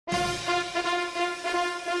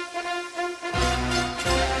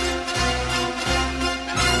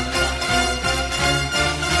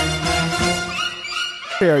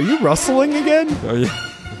Are you rustling again? Oh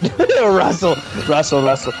yeah. Russell.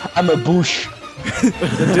 I'm a bush.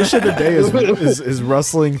 The dish of the day is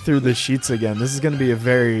rustling through the sheets again. This is going to be a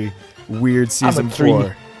very weird season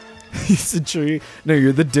 4. He's a tree. No,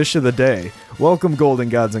 you're the dish of the day. Welcome, golden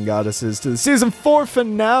gods and goddesses, to the season 4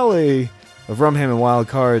 finale of Rum Ham and Wild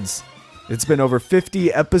Cards. It's been over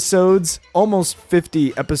 50 episodes, almost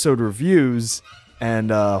 50 episode reviews,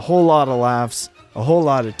 and a whole lot of laughs, a whole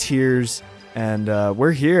lot of tears, and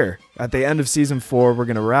we're here. At the end of season 4, we're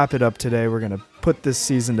going to wrap it up today. We're going to put this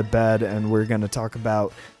season to bed, and we're going to talk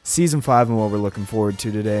about season 5 and what we're looking forward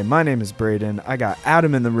to today. My name is Braden. I got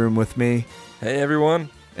Adam in the room with me. Hey, everyone.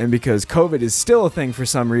 And because COVID is still a thing for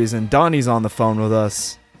some reason, Donnie's on the phone with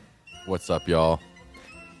us. What's up, y'all?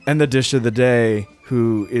 And the dish of the day,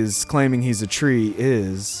 who is claiming he's a tree,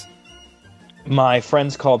 is... My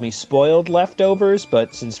friends called me Spoiled Leftovers,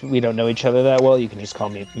 but since we don't know each other that well, you can just call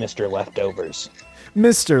me Mr. Leftovers.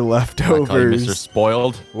 Mr. Leftovers. I call you Mr.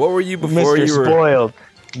 Spoiled. What were you before Mr. you were Spoiled.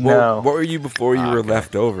 No. What were you before you were Okay.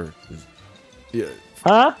 left over? Yeah.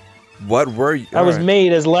 Huh? What were you? I was Alright.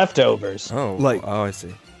 made as leftovers. Oh, Like- I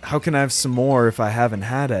see. How can I have some more if I haven't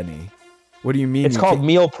had any? What do you mean? It's you called can't-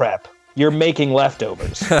 meal prep. You're making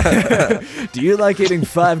leftovers. Do you like eating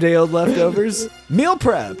 5-day-old leftovers? Meal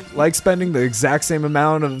prep. Like spending the exact same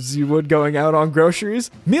amount as you would going out on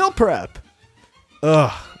groceries? Meal prep.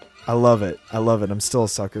 Ugh. I love it. I'm still a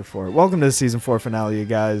sucker for it. Welcome to the season 4 finale, you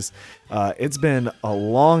guys. It's been a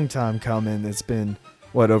long time coming. It's been,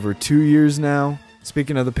 over 2 years now?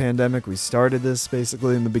 Speaking of the pandemic, we started this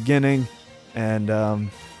basically in the beginning.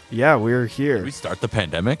 And, yeah, we're Did here. we start the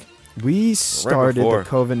pandemic? We started the before.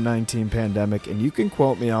 COVID-19 pandemic, and you can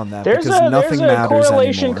quote me on that There's because a nothing there's a matters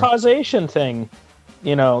correlation anymore. causation thing.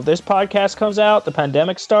 You know, this podcast comes out, the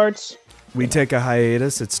pandemic starts. We take a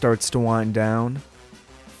hiatus, it starts to wind down.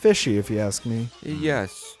 Fishy, if you ask me.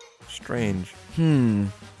 Yes. Strange.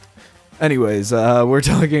 Anyways, we're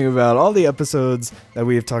talking about all the episodes that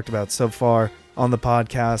we have talked about so far on the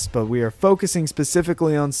podcast, but we are focusing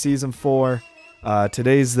specifically on season 4.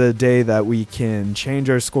 Today's the day that we can change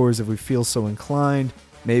our scores if we feel so inclined.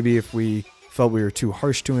 Maybe if we felt we were too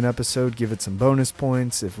harsh to an episode, give it some bonus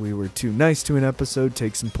points. If we were too nice to an episode,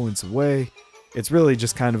 take some points away. It's really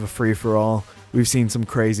just kind of a free-for-all. We've seen some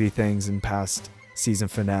crazy things in past season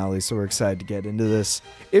finales, so we're excited to get into this.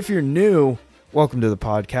 If you're new, welcome to the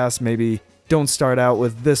podcast. Maybe don't start out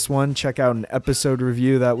with this one. Check out an episode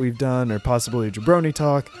review that we've done, or possibly a Jabroni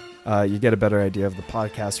Talk. You get a better idea of the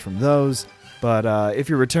podcast from those. But if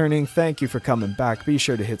you're returning, thank you for coming back. Be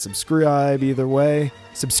sure to hit subscribe either way.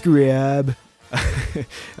 Subscribe.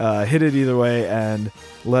 Hit it either way and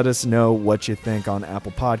let us know what you think on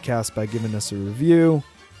Apple Podcasts by giving us a review.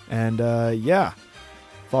 And yeah,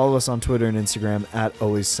 follow us on Twitter and Instagram at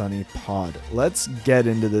AlwaysSunnyPod. Let's get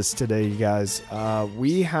into this today, you guys.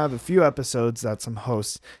 We have a few episodes that some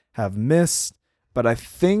hosts have missed, but I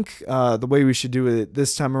think the way we should do it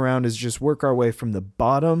this time around is just work our way from the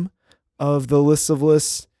bottom of the list of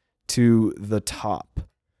lists to the top.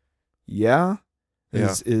 Yeah?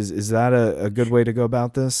 Yeah. Is that a good way to go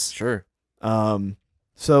about this? Sure.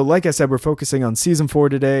 So like I said, we're focusing on season 4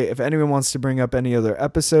 today. If anyone wants to bring up any other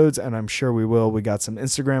episodes, and I'm sure we will, we got some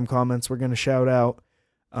Instagram comments we're going to shout out.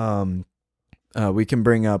 We can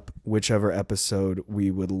bring up whichever episode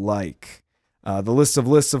we would like. The list of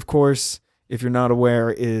lists, of course, if you're not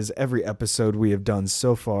aware, is every episode we have done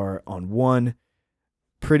so far on one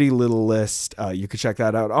pretty little list. You can check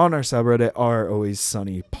that out on our subreddit,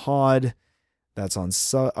 r_always_sunny_pod. That's on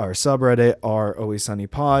our subreddit,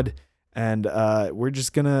 r_always_sunny_pod. And we're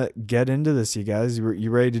just going to get into this, you guys.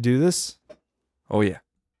 You ready to do this? Oh, yeah.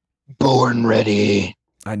 Born ready.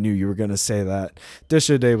 I knew you were going to say that. Dish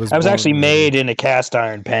of the day was I was born actually ready. made in a cast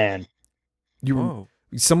iron pan. Oh.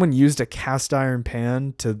 Someone used a cast iron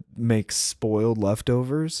pan to make spoiled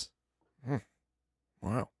leftovers?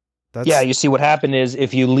 Wow. That's, Yeah, you see what happened is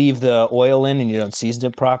if you leave the oil in and you don't season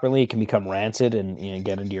it properly, it can become rancid and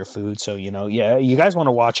get into your food. So, yeah, you guys want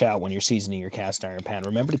to watch out when you're seasoning your cast iron pan.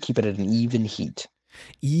 Remember to keep it at an even heat.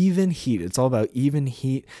 even heat. It's all about even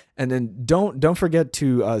heat. And then don't forget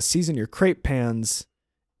to season your crepe pans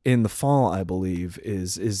in the fall, I believe,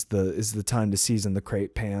 is the time to season the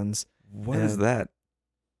crepe pans. What is that?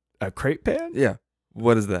 A crepe pan? Yeah.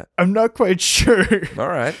 What is that? I'm not quite sure. All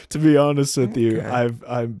right. To be honest with you,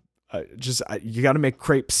 Okay. you got to make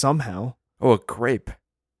crepe somehow. Oh, a crepe.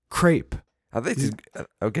 Crepe. I think it's,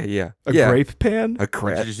 okay, yeah. A yeah. grape pan? A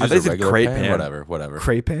crepe. Did you just I use think a it's a regular crepe pan? pan. Whatever.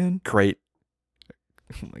 Crepe pan? Crate.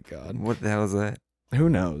 Oh my God. What the hell is that? Who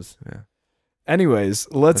knows? Yeah. Anyways,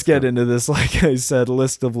 let's Let's get go. into this. Like I said,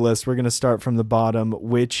 list of lists. We're going to start from the bottom,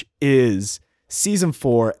 which is Season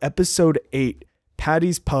 4, Episode 8,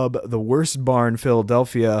 Patty's Pub, The Worst Bar in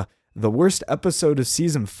Philadelphia, the worst episode of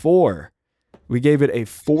Season 4. We gave it a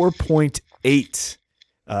 4.8.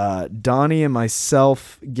 Donnie and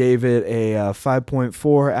myself gave it a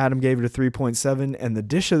 5.4. Adam gave it a 3.7. And the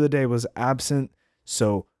dish of the day was absent.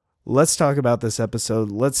 So let's talk about this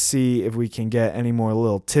episode. Let's see if we can get any more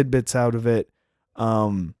little tidbits out of it.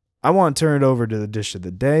 I want to turn it over to the dish of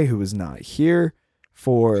the day, who is not here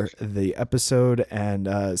for the episode,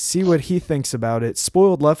 and see what he thinks about it.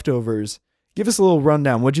 Spoiled Leftovers. Give us a little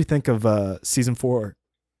rundown. What'd you think of Season 4,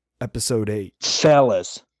 Episode 8?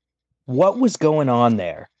 Fellas, what was going on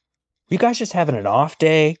there? You guys just having an off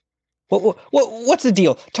day? What's the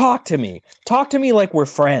deal? Talk to me. Talk to me like we're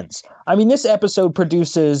friends. I mean, this episode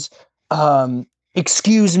produces,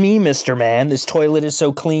 excuse me, Mr. Man, this toilet is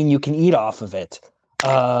so clean you can eat off of it.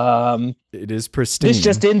 It is pristine. This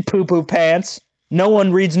just in poo-poo pants. No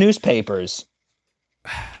one reads newspapers.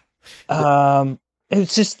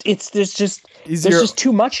 There's just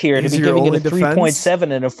too much here to be giving it a 3.7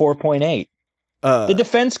 and a 4.8. The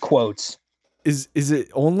defense quotes. Is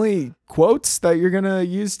it only quotes that you're gonna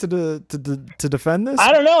use to defend this?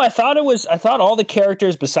 I don't know. I thought all the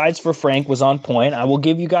characters besides for Frank was on point. I will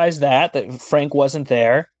give you guys that Frank wasn't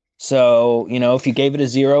there. So, if you gave it a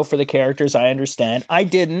 0 for the characters, I understand. I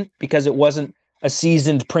didn't, because it wasn't a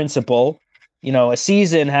seasoned principle. A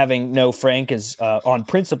season having no Frank is on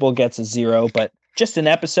principle gets a 0, but just an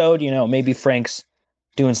episode, maybe Frank's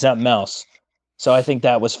doing something else. So I think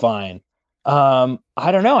that was fine. I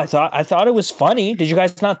don't know. I thought it was funny. Did you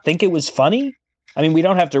guys not think it was funny? I mean, we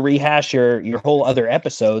don't have to rehash your whole other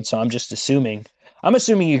episode, so I'm just assuming. I'm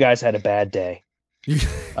assuming you guys had a bad day. I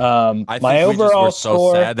think my we overall just were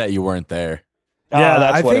score. so sad that you weren't there. Yeah,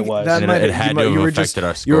 that's I what think it was. that And might it had to have affected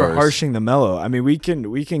our You were scores. harshing the mellow. I mean, we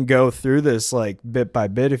can go through this like bit by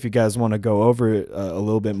bit if you guys want to go over it a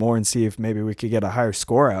little bit more and see if maybe we could get a higher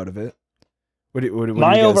score out of it. What do you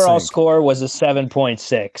My guys overall think? score was a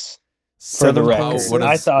 7.6 for the record. What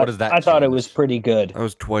I is thought it change? was pretty good. That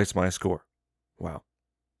was twice my score. Wow.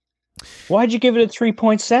 Why'd you give it a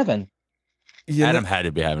 3.7? Adam had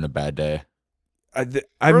to be having a bad day. I've First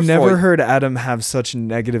of never all, heard Adam have such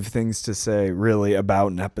negative things to say really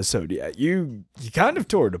about an episode yet. You kind of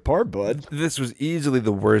tore it apart, bud. This was easily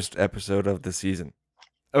the worst episode of the season.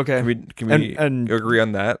 Okay. Can we And agree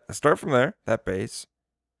on that? Start from there. That base.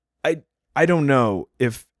 I don't know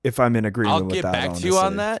if I'm in agreement I'll with get that. back honestly. to you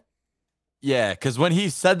on that. Yeah, because when he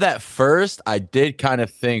said that first, I did kind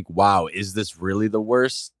of think, wow, is this really the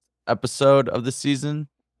worst episode of the season?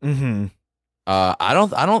 Mm-hmm. I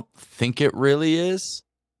don't think it really is.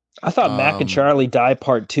 I thought Mac and Charlie Die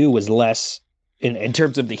Part 2 was less, in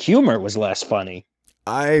terms of the humor, was less funny.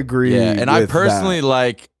 I agree. Yeah, and I with personally that.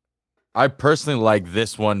 like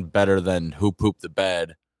this one better than Who Pooped the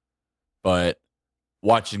Bed. But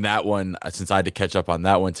watching that one, since I had to catch up on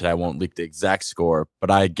that one today, I won't leak the exact score, but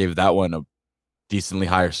I gave that one a decently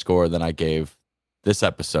higher score than I gave this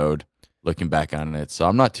episode, looking back on it. So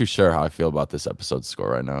I'm not too sure how I feel about this episode's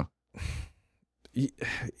score right now.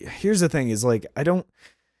 Here's the thing: is like I don't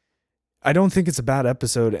think it's a bad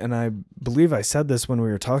episode, and I believe I said this when we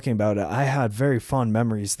were talking about it. I had very fond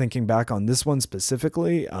memories thinking back on this one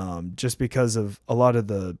specifically, just because of a lot of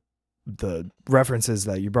the references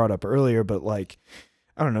that you brought up earlier. But like,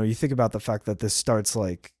 I don't know, you think about the fact that this starts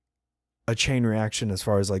like a chain reaction as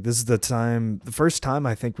far as like this is the first time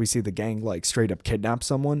I think we see the gang like straight up kidnap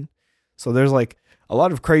someone. So there's like a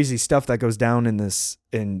lot of crazy stuff that goes down in this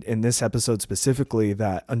episode specifically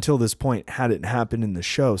that until this point hadn't happened in the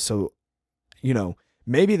show. So,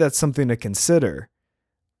 maybe that's something to consider.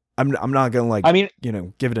 I'm not gonna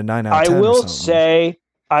give it a 9 out of 10.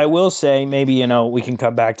 I will say maybe, we can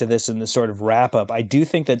come back to this in the sort of wrap up. I do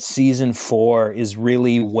think that season 4 is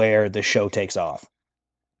really where the show takes off.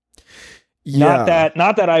 Yeah.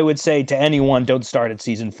 Not that I would say to anyone, don't start at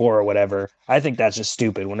season 4 or whatever. I think that's just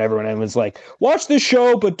stupid. Whenever anyone's like, watch the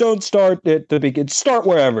show, but don't start at the beginning, start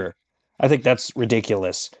wherever. I think that's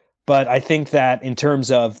ridiculous. But I think that in terms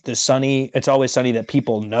of It's Always Sunny that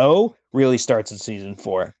people know really starts at season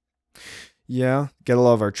 4. Yeah. Get a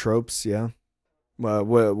lot of our tropes. Yeah.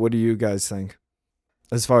 What do you guys think?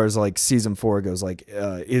 As far as like season 4 goes, like,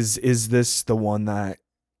 is this the one that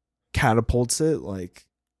catapults it? Like,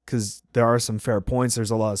 because there are some fair points.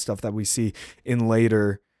 There's a lot of stuff that we see in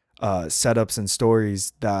later setups and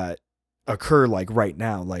stories that occur like right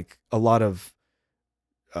now, like a lot of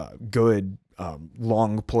good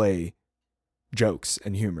long play jokes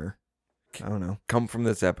and humor. I don't know. Come from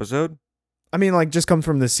this episode? I mean, like just come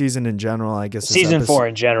from the season in general, I guess. Season 4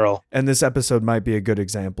 in general. And this episode might be a good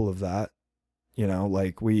example of that.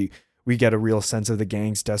 Like we We get a real sense of the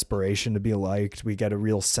gang's desperation to be liked. We get a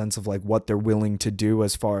real sense of like what they're willing to do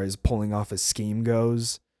as far as pulling off a scheme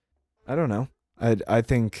goes. I don't know. I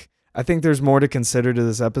think there's more to consider to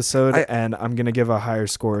this episode, and I'm gonna give a higher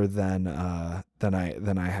score than I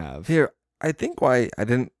have. Here, I think why I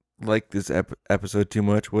didn't like this episode too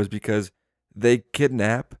much was because they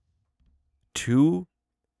kidnap 2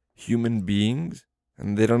 human beings,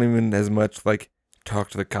 and they don't even as much like talk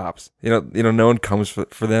to the cops. You know, no one comes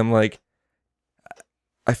for them. Like,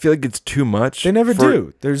 I feel like it's too much. They never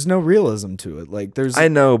do. There's no realism to it. Like, I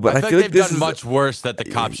know, but I feel like they've this done is much worse that the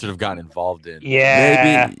cops should have gotten involved in.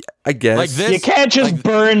 Yeah. maybe. I guess Like this- You can't just like-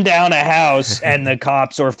 burn down a house and the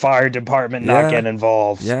cops or fire department not Yeah. get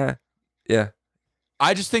involved. Yeah.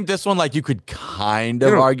 I just think this one, like, you could kind of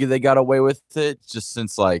You know- argue they got away with it, just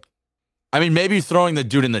since, like, I mean, maybe throwing the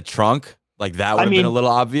dude in the trunk, like, that would have been a little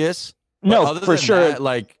obvious. But No, other for than sure. that,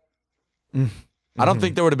 like, I don't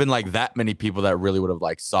think there would have been like that many people that really would have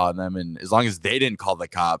like saw them, and as long as they didn't call the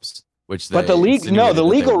cops, which But they the insinuated that they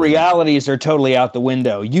legal would. realities are totally out the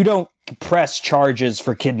window. You don't press charges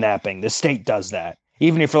for kidnapping. The state does that.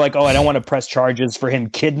 Even if you're like, oh, I don't want to press charges for him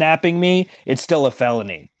kidnapping me, it's still a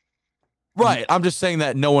felony. Right. I'm just saying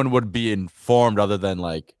that no one would be informed other than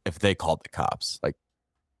like if they called the cops. Like,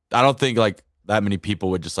 I don't think like that many people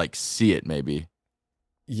would just like see it. Maybe.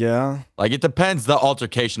 Yeah. Like, it depends. The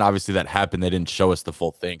altercation, obviously, that happened, they didn't show us the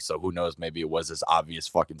full thing. So who knows? Maybe it was this obvious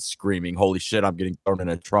fucking screaming, holy shit, I'm getting thrown in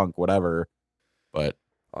a trunk, whatever. But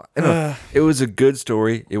You know, it was a good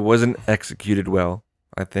story. It wasn't executed well,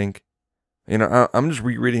 I think. You know, I'm just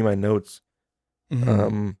rereading my notes.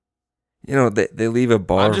 Mhm. You know, they leave a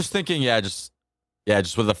bar. I'm just thinking, just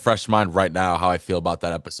with a fresh mind right now, how I feel about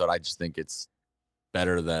that episode. I just think it's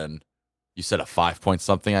better than, you said a 5 point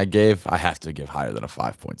something I gave. I have to give higher than a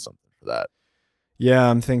 5 point something for that. Yeah,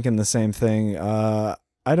 I'm thinking the same thing. I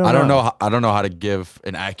don't know. I don't know how to give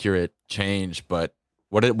an accurate change, but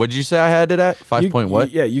what did you say I had it at? 5 point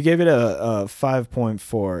what? Yeah, you gave it a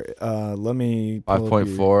 5.4. Let me pull up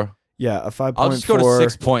 5.4. Yeah, a 5.4. I'll just go to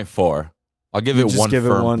 6.4. I'll give it Just one give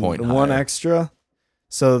firm it one, point. one higher. extra.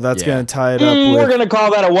 So that's Yeah. gonna tie it up We're with. gonna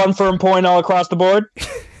call that a 1 firm point all across the board.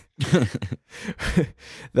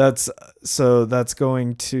 That's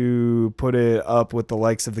going to put it up with the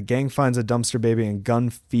likes of The Gang Finds a Dumpster Baby and Gun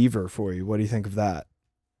Fever for you. What do you think of that?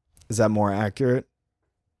 Is that more accurate?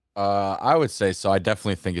 I would say so. I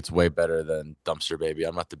definitely think it's way better than Dumpster Baby.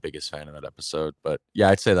 I'm not the biggest fan of that episode, but yeah,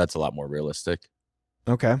 I'd say that's a lot more realistic.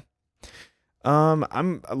 Okay.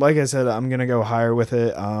 I'm like I said, I'm gonna go higher with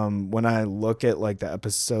it. When I look at like the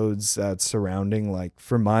episodes that's surrounding, like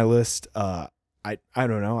for my list, I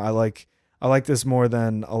don't know. I like this more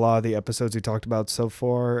than a lot of the episodes we talked about so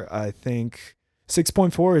far. I think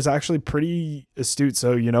 6.4 is actually pretty astute.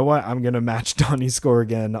 So you know what? I'm gonna match Donnie's score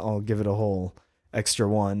again. I'll give it a whole extra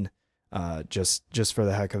one, just for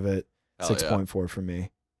the heck of it. Hell yeah. 6.4 for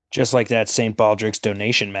me. Just like that St. Baldrick's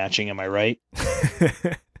donation matching, am I right?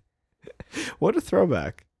 What a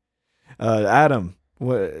throwback. Adam,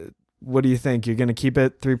 what do you think? You're gonna keep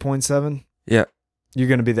it 3.7? Yeah. You're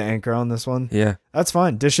gonna be the anchor on this one? Yeah. That's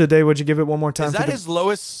fine. Dish of the day, would you give it one more time? Is that his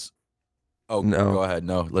lowest? Oh, No. Go ahead.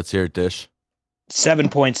 No, let's hear it, Dish.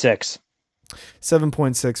 7.6.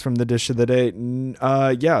 7.6 from the dish of the day.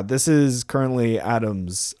 Yeah, this is currently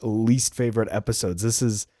Adam's least favorite episodes. This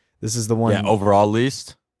is the one. Yeah, overall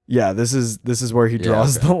least. Yeah, this is where he Yeah,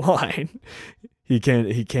 draws okay. the line. He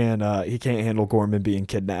can't handle Gorman being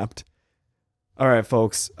kidnapped. All right,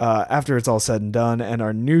 folks. After it's all said and done, and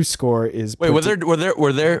our new score is Wait, were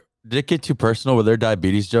there? Did it get too personal? Were there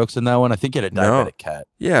diabetes jokes in that one? I think he had a No. diabetic cat.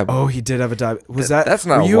 Yeah. Oh, he did have a diabetes. Was Th- that? that's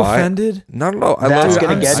not Were you why. offended? Not at all. That's Dude,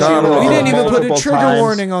 gonna I'm get sorry. you We didn't even put a multiple trigger times.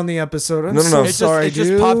 warning on the episode. I'm No, no, so no. sorry, It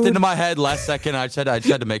just dude. popped into my head last second. I just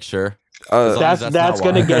had to make sure. Uh, That's- That's that's not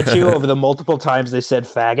gonna why. get you over the multiple times they said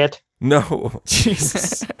faggot. no.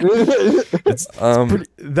 Jesus.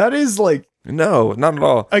 That is like, No, not at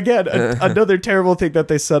all. again, another terrible thing that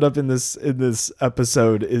they set up in this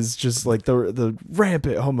episode is just like the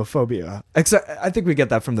rampant homophobia. Except I think we get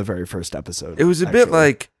that from the very first episode. It was a bit actually.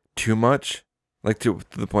 like too much, like to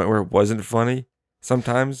the point where it wasn't funny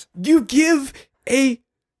sometimes. You give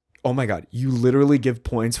oh my god, you literally give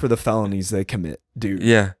points for the felonies they commit, dude.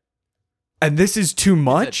 Yeah. And this is too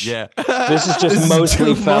much. Yeah. This is This just is mostly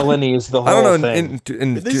too much. felonies. The whole I don't know. thing.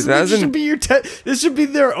 In This 2000, should be this should be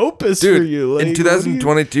their opus dude, for you. Like, in what do you-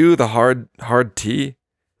 2022, the hard T,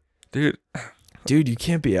 dude. Dude, you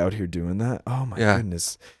can't be out here doing that. Oh my Yeah.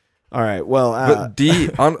 goodness. All right. Well, But D,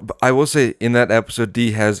 I will say, in that episode,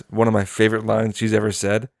 D has one of my favorite lines she's ever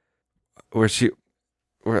said, where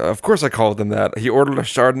of course I called him that. He ordered a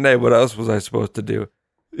Chardonnay. What else was I supposed to do?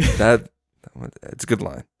 It's a good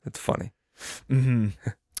line. It's funny. Mm-hmm.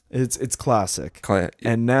 It's classic. Yeah.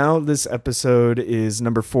 And now this episode is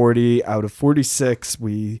number 40 out of 46.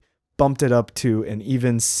 We bumped it up to an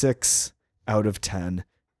even 6 out of 10.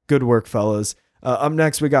 Good work, fellas. Up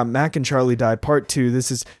next, we got Mac and Charlie Die Part 2.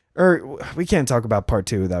 We can't talk about Part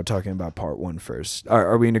 2 without talking about Part 1 first.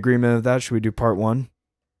 Are we in agreement with that? Should we do Part 1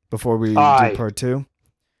 before we do Part 2?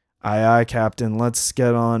 Aye, Captain. Let's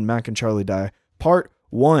get on Mac and Charlie Die Part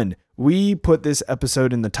 1. We put this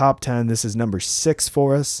episode in the top 10. This is number 6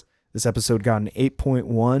 for us. This episode got an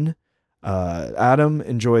 8.1. Adam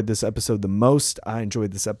enjoyed this episode the most. I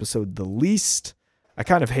enjoyed this episode the least. I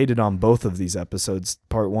kind of hated on both of these episodes,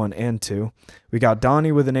 Part 1 and 2. We got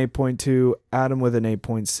Donnie with an 8.2, Adam with an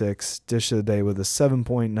 8.6, Dish of the Day with a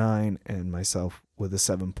 7.9, and myself with a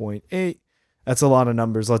 7.8. That's a lot of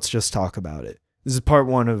numbers. Let's just talk about it. This is Part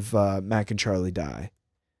 1 of Mac and Charlie Die.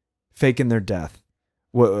 Faking their death.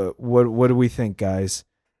 What do we think, guys?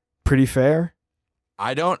 Pretty fair?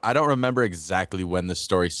 I don't remember exactly when the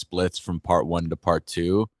story splits from Part 1 to Part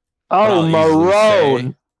 2. Oh,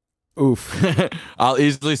 Marone. Oof. I'll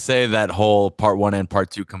easily say that whole Part 1 and Part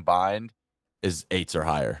 2 combined is 8s or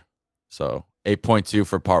higher. So 8.2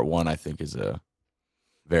 for Part 1, I think, is a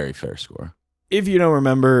very fair score. If you don't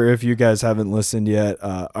remember, if you guys haven't listened yet,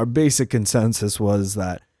 our basic consensus was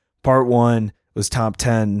that Part 1 was top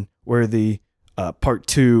 10 worthy. Part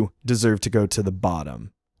 2 deserved to go to the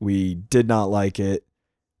bottom. We did not like it.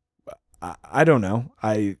 I don't know.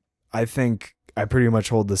 I think I pretty much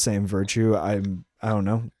hold the same virtue. I don't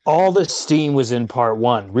know. All the steam was in Part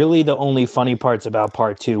 1. Really, the only funny parts about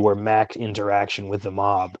Part 2 were Mac's interaction with the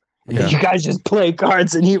mob. Yeah. You guys just play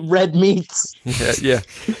cards and eat red meats. Yeah.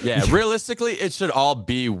 Yeah, realistically, it should all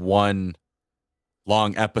be one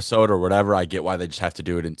long episode or whatever. I get why they just have to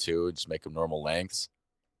do it in 2 and just make them normal lengths.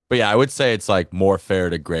 But yeah, I would say it's like more fair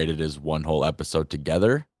to grade it as one whole episode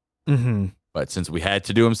together. Mm-hmm. But since we had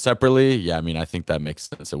to do them separately, yeah, I mean, I think that makes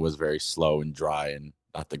sense. It was very slow and dry and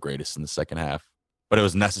not the greatest in the second half. But it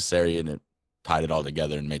was necessary and it tied it all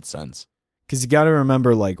together and made sense. Because you got to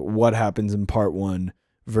remember, like, what happens in Part 1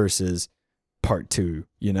 versus Part 2,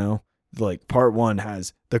 you know? Like, Part 1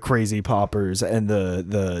 has the crazy poppers and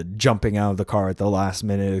the jumping out of the car at the last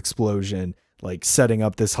minute explosion, like, setting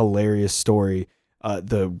up this hilarious story.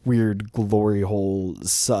 The weird glory hole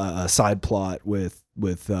side plot with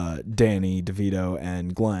Danny DeVito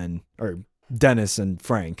and Glenn, or Dennis and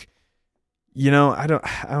Frank. You know, I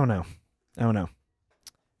don't know.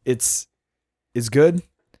 It's good.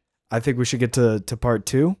 I think we should get to Part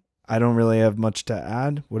 2. I don't really have much to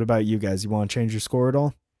add. What about you guys? You want to change your score at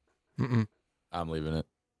all? Mm-mm. I'm leaving it.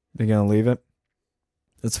 You're gonna leave it?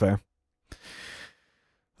 That's fair.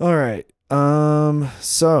 All right.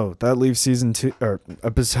 So that leaves season 2 or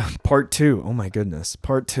episode Part 2. Oh my goodness.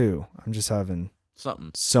 Part 2. I'm just having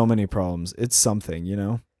Something. so many problems. It's something, you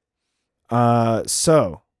know?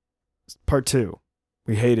 So Part 2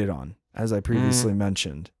 we hated on, as I previously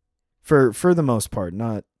mentioned. For the most part,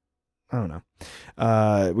 not, I don't know.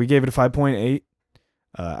 We gave it a 5.8.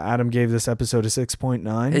 Adam gave this episode a 6.9.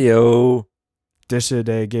 Heyo. Dish of the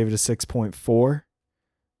Day gave it a 6.4.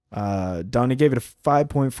 Donnie gave it a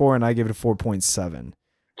 5.4 and I gave it a 4.7.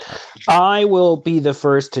 I will be the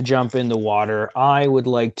first to jump in the water. I would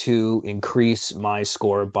like to increase my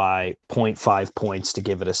score by 0.5 points to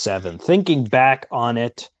give it a 7. Thinking back on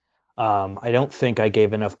it, I don't think I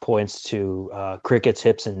gave enough points to Cricket's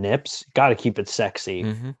Hips and Nips. Got to keep it sexy.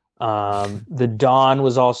 Mm-hmm. The Dawn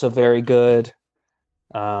was also very good.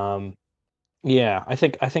 Yeah, I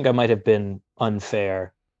think I might have been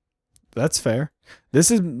unfair. That's fair.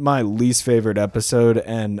 This is my least favorite episode,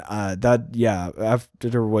 and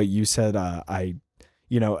after what you said,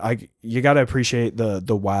 you gotta appreciate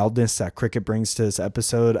the wildness that Cricket brings to this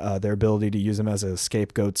episode. Their ability to use him as a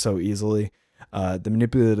scapegoat so easily, the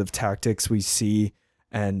manipulative tactics we see,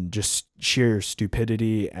 and just sheer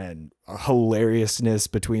stupidity and hilariousness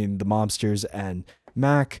between the mobsters and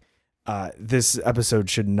Mac. This episode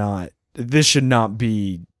should not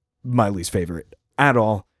be my least favorite at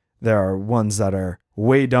all. There are ones that are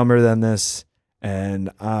way dumber than this,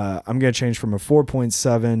 and I'm going to change from a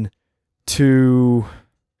 4.7 to,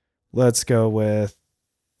 let's go with,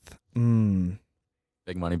 Big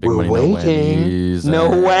money, We're no waiting. whammies.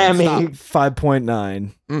 No whammy.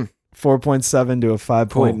 5.9. 4.7 to a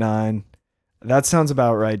 5.9. That sounds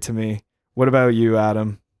about right to me. What about you,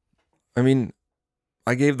 Adam? I mean,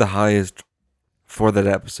 I gave the highest for that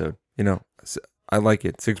episode. You know, I like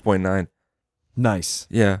it. 6.9. Nice.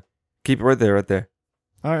 Yeah. Keep it right there.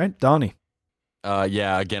 All right, Donnie.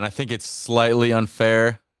 Yeah, again, I think it's slightly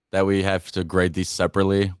unfair that we have to grade these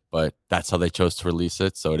separately, but that's how they chose to release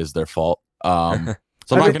it, so it is their fault. So I'm not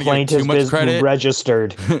The going to give it plaintiff too much is credit.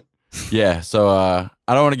 registered. Yeah, so I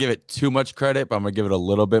don't want to give it too much credit, but I'm going to give it a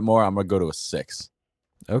little bit more. I'm going to go to a 6.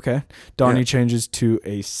 Okay. Donnie Yeah. changes to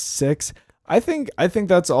a 6. I think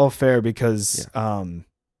that's all fair because no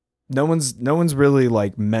one's really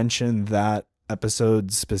like mentioned that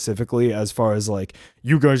episode specifically as far as like,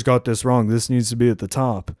 you guys got this wrong, this needs to be at the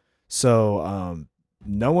top. So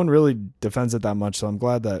no one really defends it that much, so I'm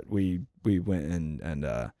glad that we went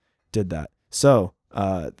and did that. So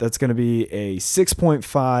that's going to be a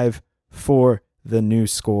 6.5 for the new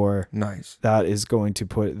score. Nice. That is going to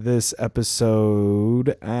put this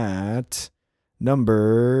episode at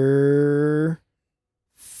number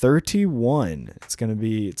 31. It's going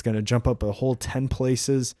to jump up a whole 10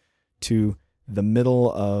 places to the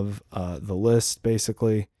middle of the list,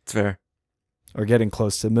 basically, It's fair. or getting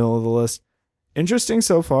close to the middle of the list. Interesting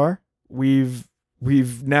so far. We've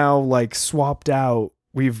now like swapped out.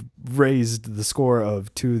 We've raised the score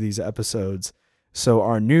of 2 of these episodes. So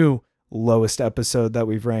our new lowest episode that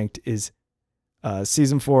we've ranked is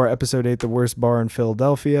season 4, episode 8, The Worst Bar in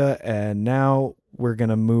Philadelphia. And now we're going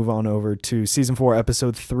to move on over to season 4,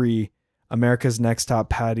 episode 3, America's Next Top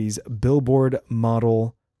Patties Billboard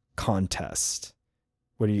Model Contest.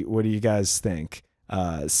 What do you guys think?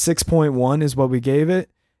 6.1 is what we gave it.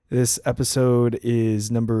 This episode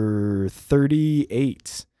is number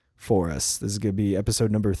 38 for us. This is going to be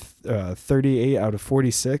episode number 38 out of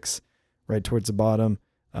 46, right towards the bottom.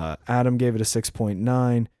 Adam gave it a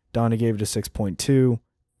 6.9. Donnie gave it a 6.2.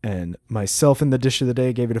 And myself in the dish of the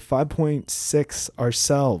day gave it a 5.6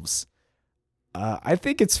 ourselves. I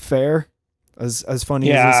think it's fair. As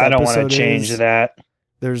funny as this episode I don't want to change is, that.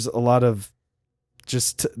 there's a lot of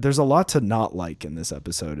there's a lot to not like in this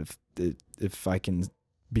episode, if I can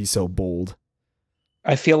be so bold.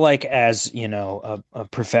 I feel like as, a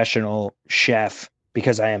professional chef,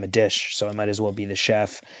 because I am a dish, so I might as well be the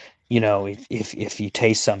chef. If you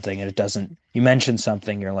taste something and it doesn't, you mention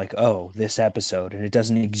something, you're like, oh, this episode, and it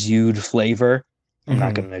doesn't exude flavor, I'm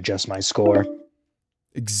not going to adjust my score.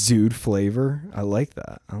 Exude flavor. I like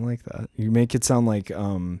that. You make it sound like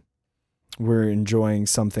we're enjoying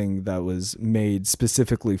something that was made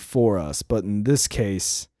specifically for us, but in this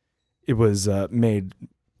case, it was made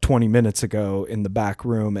 20 minutes ago in the back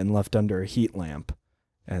room and left under a heat lamp,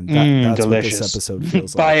 and that's delicious. what this episode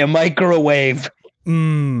feels By like. a microwave.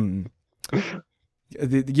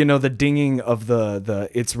 The dinging of the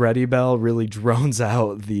 "it's ready" bell really drones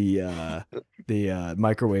out the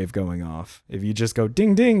microwave going off. If you just go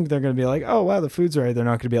ding ding, they're gonna be like, oh wow, the food's ready. They're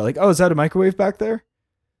not gonna be like, oh, is that a microwave back there?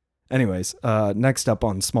 Anyways, next up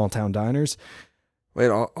on Small Town Diners. Wait,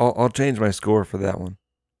 I'll change my score for that one.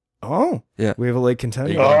 Oh Yeah. we have a late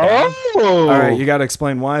contender. Oh, All right, you got to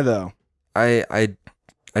explain why though. I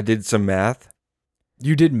did some math.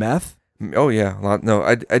 You did meth? Oh yeah, a lot. No,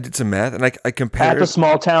 I did some math and I at compared. the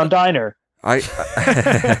small town diner. I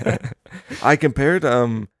compared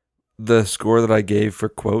the score that I gave for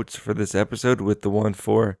quotes for this episode with the one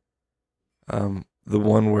for the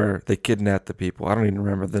one where they kidnapped the people. I don't even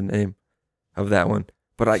remember the name of that one,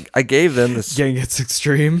 but I gave them this. Gang Gets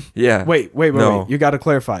Extreme. Yeah. Wait. No. You got to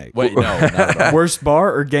clarify. Wait, no, not at all. Worst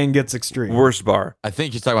bar or Gang Gets Extreme? Worst bar. I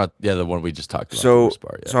think you're talking about the one we just talked about. the So worst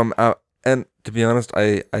bar, yeah. so I'm out, and to be honest,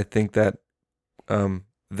 I think that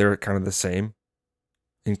they're kind of the same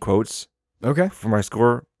in quotes Okay. for my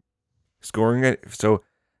scoring it. So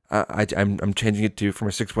I'm changing it from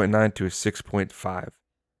a 6.9 to a 6.5.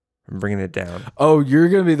 I'm bringing it down. Oh, you're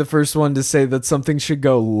going to be the first one to say that something should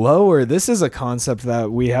go lower. This is a concept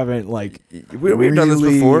that we haven't We've done this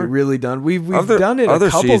before. Really done. We've done it a other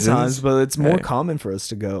couple seasons. times, but it's more Hey. common for us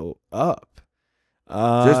to go up.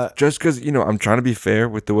 Just because I'm trying to be fair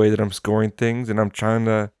with the way that I'm scoring things, and I'm trying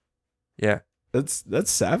to, yeah. That's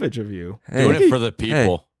savage of you. Hey, Doing it for the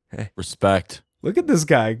people. Hey. Respect. Look at this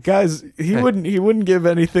guy, guys. He Hey. wouldn't give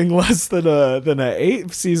anything less than a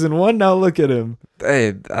 8 season 1. Now look at him. hey,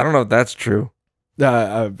 I don't know if that's true.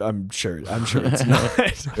 I'm sure it's not.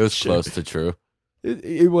 It was close to true.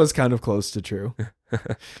 It was kind of close to true,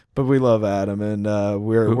 but we love Adam, and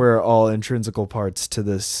we're all intrinsical parts to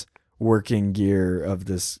this working gear of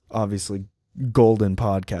this obviously golden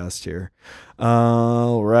podcast here.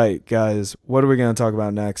 All right, guys, what are we going to talk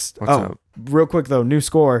about next? What's up? Real quick though, new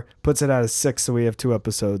score puts it at a 6, so we have 2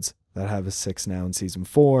 episodes that have a 6 now in season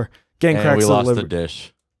 4. Gang And cracks we the lost the liver-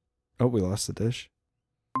 dish. Oh, we lost the dish.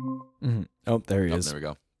 Oh, there he Oh, is. there we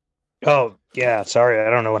go. Oh, yeah. Sorry. I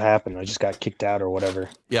don't know what happened. I just got kicked out or whatever.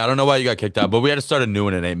 Yeah, I don't know why you got kicked out, but we had to start a new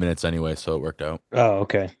one in 8 minutes anyway, so it worked out. Oh,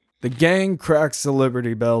 okay. The Gang Cracks the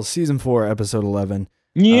Liberty Bell, season 4, episode 11.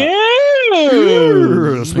 Yes,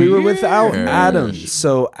 we were without Yes. Adam.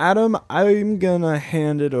 So, Adam, I'm gonna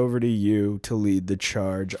hand it over to you to lead the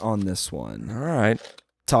charge on this one. All right.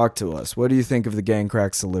 Talk to us. What do you think of the Gang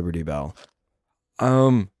Cracks of Liberty Bell?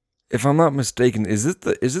 If I'm not mistaken, is this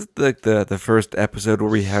the first episode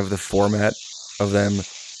where we have the format of them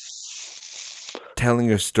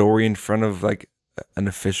telling a story in front of like an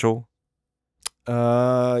official? You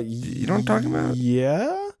know what I'm talking about?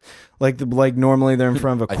 Yeah, like normally they're in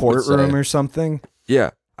front of a I would courtroom say. or something.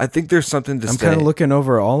 Yeah, I think there's something to I'm say. kind of looking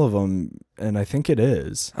over all of them, and I think it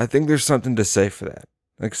is. I think there's something to say for that,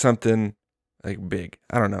 like something like big.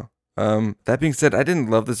 I don't know. That being said, I didn't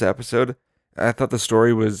love this episode. I thought the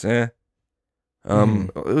story was It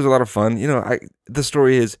was a lot of fun. You know, the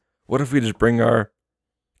story is, what if we just bring our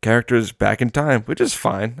characters back in time, which is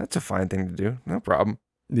fine. That's a fine thing to do. No problem.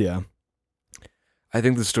 Yeah. I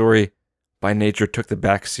think the story by nature took the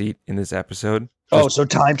back seat in this episode. Oh, so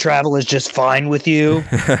time travel is just fine with you?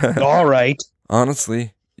 All right.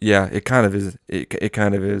 Honestly, yeah, it kind of is. It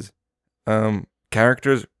kind of is.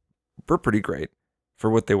 Characters were pretty great for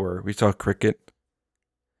what they were. We saw Cricket.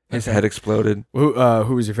 His Okay. head exploded Who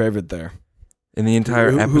was your favorite there? in the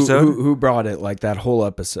entire Who- episode. Who brought it like that whole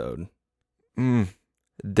episode?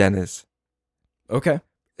 Dennis. Okay.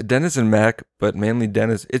 Dennis and Mac, but mainly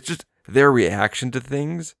Dennis. It's just their reaction to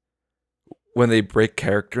things when they break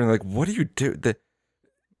character and like, what do you do?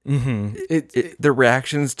 Mm-hmm. Their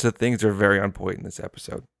reactions to things are very on point in this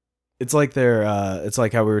episode. It's like it's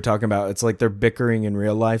like how we were talking about. It's like they're bickering in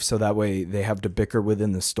real life, so that way they have to bicker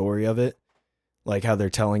within the story of it, like how they're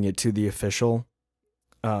telling it to the official.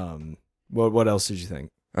 What else did you think?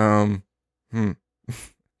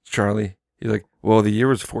 Charlie, he's like, well, the year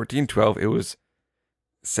was 1412. It was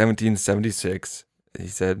 1776. He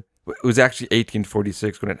said it was actually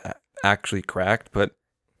 1846 when it actually cracked, but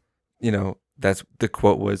you know, that's the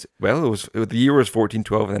quote was, well, the year was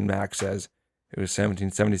 1412, and then Mac says it was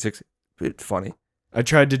 1776. It's funny. I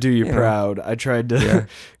tried to do you You know. proud. I tried to Yeah.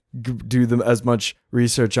 do them as much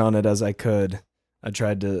research on it as I could. I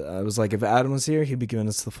was like, if Adam was here, he'd be giving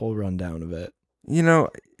us the full rundown of it. You know,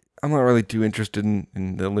 I'm not really too interested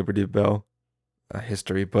in the Liberty Bell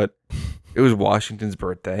history, but it was Washington's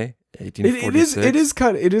birthday, 1846. It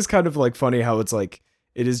is kind of like funny how it's like,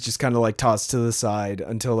 it is just kind of like tossed to the side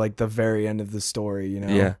until like the very end of the story, you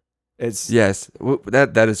know? Yeah. It's, Yes,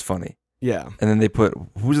 that is funny. yeah. And then they put,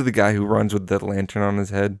 who's the guy who runs with the lantern on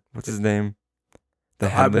his head? What's his name? The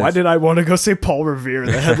headless. Why did I want to go say Paul Revere,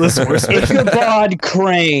 the headless horseman? Ichabod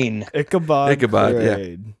Crane. Ichabod yeah.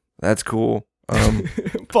 Crane. That's cool.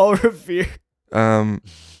 Paul Revere. The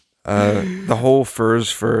whole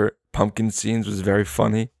furs for pumpkin scenes was very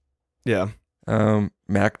funny. Yeah.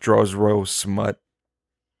 Mac draws royal smut.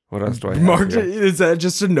 What else do I have? Mark, here? is that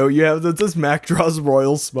just a note you have that says Mac draws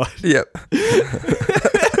royal smut? Yep.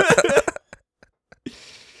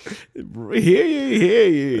 Hear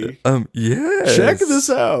ye. Yes. Check this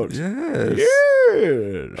out. Yes.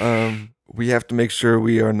 Yes. We have to make sure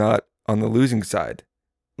we are not on the losing side.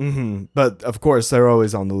 Mm-hmm. But of course, they're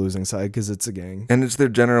always on the losing side because it's a gang. And it's their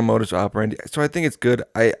general modus operandi. So I think it's good.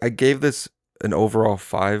 I gave this an overall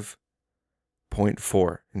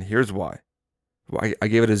 5.4. And here's why. I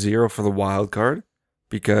gave it a 0 for the wild card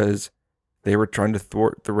because they were trying to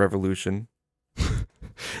thwart the revolution.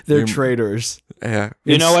 They're You're- traitors. Yeah.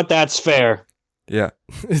 You know what? That's fair. Yeah.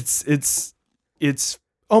 It's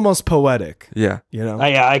almost poetic, Yeah. you know?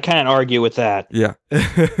 I can't argue with that. Yeah.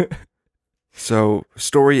 So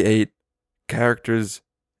story 8, characters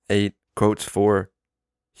 8, quotes 4,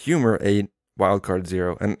 humor 8, wild card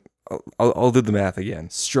 0. And I'll do the math again.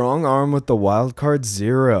 Strong arm with the wild card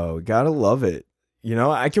 0. Gotta love it. You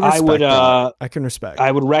know, I can respect that. I can respect.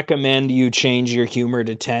 I would recommend you change your humor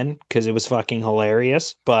to 10 because it was fucking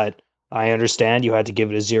hilarious. But I understand you had to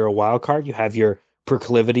give it a 0 wild card. You have your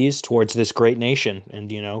proclivities towards this great nation,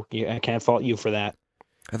 and I can't fault you for that.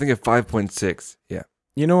 I think a 5.6. Yeah.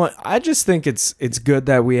 You know what? I just think it's good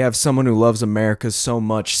that we have someone who loves America so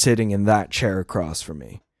much sitting in that chair across from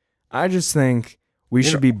me. I just think we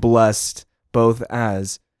should be blessed both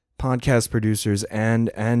as podcast producers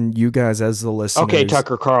and you guys as the listeners. Okay,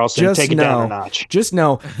 Tucker Carlson, Just take it down a know- notch. Just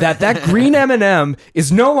know that green M&M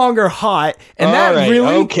is no longer hot, and All that right,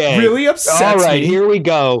 really upsets All right, me. here we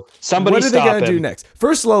go. Somebody What are they stop gonna him. do next?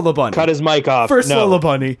 First Lola Bunny. Cut his mic off. First no. Lola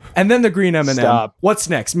Bunny, and then the green M&M. Stop. What's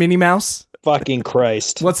next? Minnie Mouse? Fucking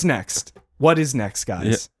Christ. What's next? What is next, guys?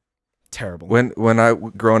 Yeah. Terrible. When I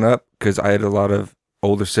grown up, because I had a lot of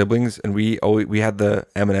older siblings, and we had the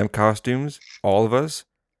M&M costumes, all of us.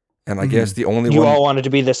 And I guess the only You one. all wanted to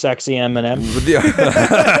be the sexy Eminem.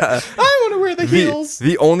 I want want to wear the heels.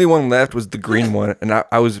 The only one left was the green one, and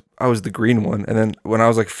I was the green one. And then when I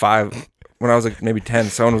was like 5, when I was like maybe 10,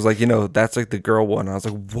 someone was like, that's like the girl one. I was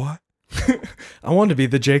like, what? I wanted to be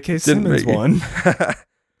the J.K. Simmons one.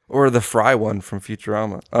 Or the Fry one from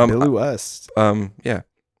Futurama. Billy West. Yeah.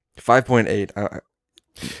 5.8.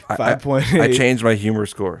 5.8. I changed my humor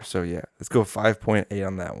score. So yeah, let's go 5.8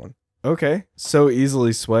 on that one. Okay. So easily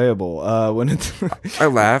swayable. When it's I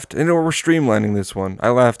laughed. And we're streamlining this one. I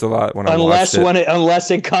laughed a lot when I watched it.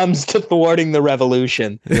 Unless it comes to thwarting the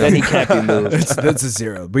revolution, then he can't be moved. That's a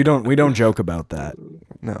 0. We don't joke about that.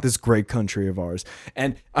 No. This great country of ours.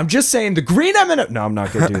 And I'm just saying the green M&M. No, I'm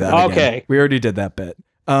not going to do that again. Okay. We already did that bit.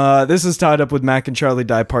 This is tied up with Mac and Charlie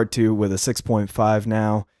Die Part 2 with a 6.5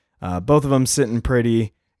 now. Both of them sitting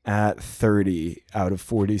pretty at 30 out of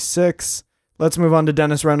 46. Let's move on to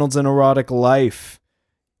Dennis Reynolds and Erotic Life.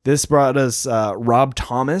 This brought us Rob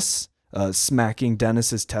Thomas smacking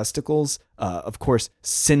Dennis's testicles. Of course,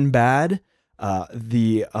 Sinbad,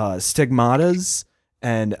 the Stigmatas,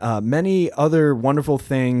 and many other wonderful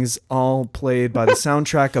things, all played by the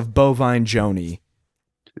soundtrack of Bovine Joni.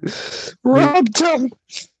 Rob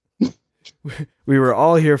Thomas. We were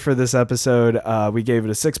all here for this episode. We gave it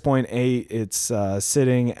a 6.8. It's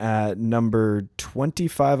sitting at number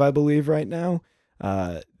 25, I believe, right now.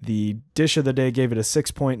 The Dish of the Day gave it a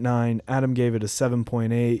 6.9. Adam gave it a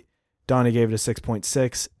 7.8. Donnie gave it a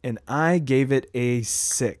 6.6. And I gave it a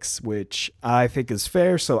 6, which I think is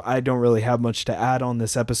fair, so I don't really have much to add on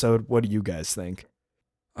this episode. What do you guys think?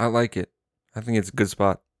 I like it. I think it's a good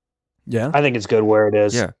spot. Yeah? I think it's good where it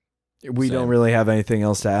is. Yeah. We Same. don't really have anything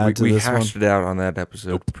else to add to We this one. hashed it out on that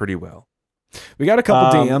episode pretty well. We got a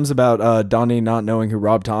couple Um, DMs about Donnie not knowing who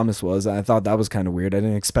Rob Thomas was. I thought that was kind of weird. I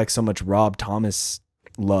didn't expect so much Rob Thomas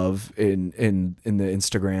love in the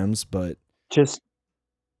Instagrams, but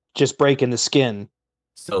Just breaking the skin.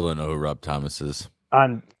 Still don't know who Rob Thomas is.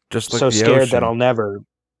 I'm Just like so the scared ocean. that I'll never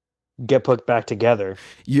get put back together.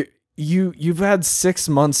 you've had 6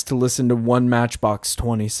 months to listen to one Matchbox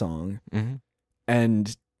 20 song, Mm-hmm.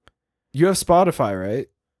 and you have Spotify, right?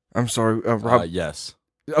 I'm sorry, Rob. Yes.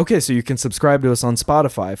 Okay, so you can subscribe to us on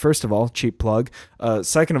Spotify. First of all, cheap plug.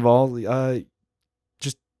 Second of all,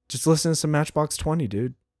 just listen to some Matchbox 20,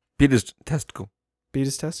 dude. Beat his testicle. Beat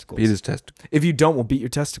his testicles. Beat his testicle. If you don't, we'll beat your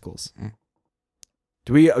testicles. Mm.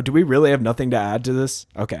 Do we really have nothing to add to this?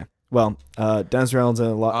 Okay. Well, Dennis Reynolds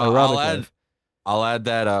and Erotic Life. I'll add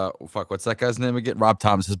that. What's that guy's name again? Rob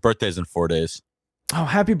Thomas. His birthday's in 4 days. Oh,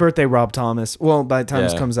 happy birthday, Rob Thomas. Well, by the time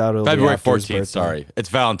this Yeah. comes out, it'll be February after his 14th. birthday. Sorry, it's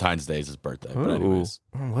Valentine's Day's his birthday. But Ooh. anyways,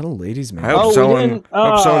 Oh, what a ladies' man. I hope we someone didn't-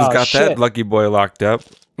 hope someone's got shit. that lucky boy locked up.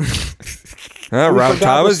 We Rob forgot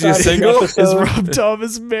Thomas, to you start the single? episode. Is Rob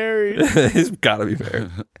Thomas married? He's gotta be married.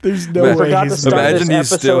 There's no We way Forgot to he's start Imagine this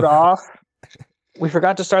he's episode still- off. We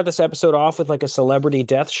forgot to start this episode off with like a celebrity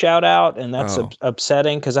death shout out, and that's Oh.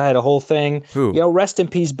 upsetting because I had a whole thing. Who? Yo, rest in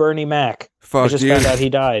peace, Bernie Mac. I Fuck just you. found out he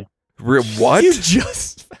died. What? You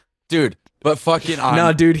just dude, but fucking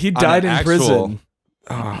nah, dude. He on died an in actual- prison.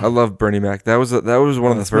 Oh, I love Bernie Mac. That was one of the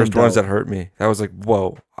That's been first ones dope. that hurt me. That was like,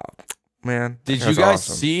 whoa, man. Did that you was guys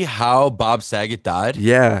awesome. see how Bob Saget died?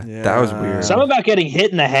 Yeah, that was Yeah. weird. Something about getting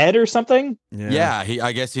hit in the head or something. Yeah,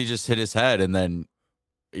 I guess he just hit his head, and then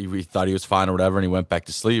he thought he was fine or whatever, and he went back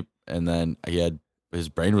to sleep, and then his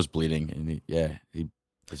brain was bleeding, and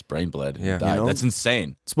his brain bled. And Yeah. he died. You know? That's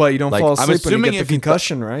insane. That's why you don't Like, fall I'm asleep when you assuming get the if he th-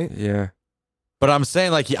 concussion, right? Yeah, But I'm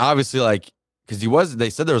saying like he obviously because they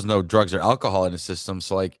said there was no drugs or alcohol in his system,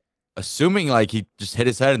 so like assuming like he just hit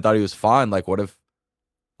his head and thought he was fine. Like what if?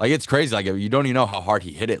 Like it's crazy. Like you don't even know how hard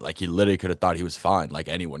he hit it. Like he literally could have thought he was fine. Like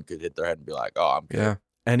anyone could hit their head and be like, "Oh, I'm good." yeah,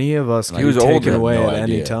 Any of us He can was be old, taken I have away no at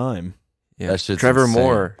any idea. time. yeah. That shit's Trevor insane.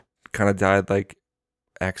 Moore kind of died like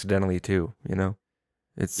accidentally too. You know,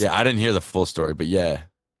 it's Yeah, I didn't hear the full story, but yeah.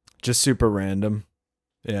 Just super random.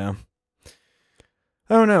 Yeah.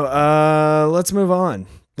 Oh no. Let's move on.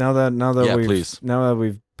 Now that Yeah, we've please.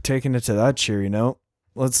 taken it to that cheery note,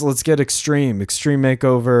 let's get extreme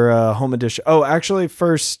makeover home edition. Oh, actually,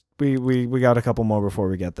 first we got a couple more before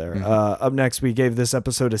we get there. Mhm. Up next, we gave this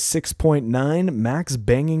episode a 6.9. Max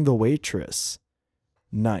banging the waitress.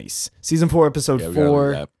 Nice. Season 4, episode Yeah, we gotta leave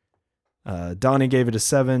 4. that. Donnie gave it a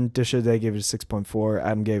 7. Dish of the Day gave it a 6.4.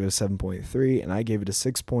 Adam gave it a 7.3. And I gave it a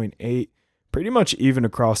 6.8. Pretty much even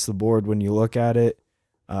across the board when you look at it.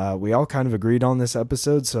 We all kind of agreed on this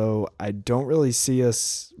episode, so I don't really see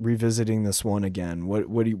us revisiting this one again. What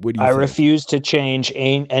do you I think? refuse to change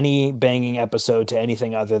any banging episode to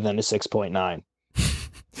anything other than a 6.9.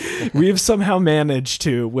 We have somehow managed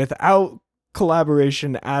to, without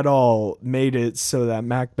collaboration at all made it so that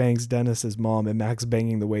Mac bangs Dennis's mom and Mac's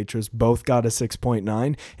banging the waitress both got a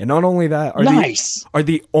 6.9. And not only that, are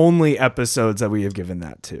the only episodes that we have given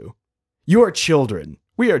that to. You are children.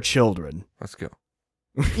 We are children. Let's go.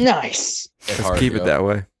 Nice. Let's keep it that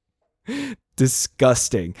way.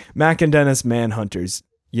 Disgusting. Mac and Dennis manhunters.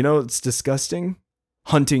 You know it's disgusting?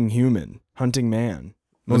 Hunting human. Hunting man.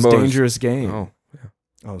 Most dangerous game. Oh, yeah.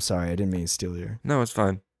 Oh, sorry. I didn't mean to steal your... No, it's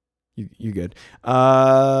fine. You good.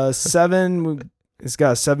 7. It's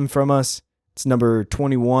got a 7 from us. It's number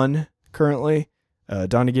 21 currently.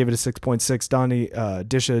 Donnie gave it a 6.6. Donnie,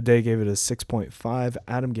 Dish of the Day gave it a 6.5.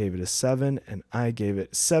 Adam gave it a 7. And I gave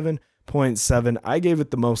it 7.7. I gave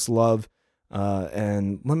it the most love.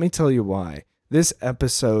 And let me tell you why. This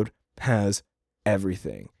episode has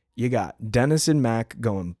everything. You got Dennis and Mac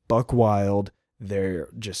going buck wild. They're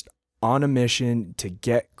just on a mission to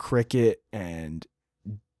get Cricket and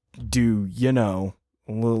do, a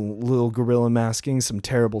little gorilla masking, some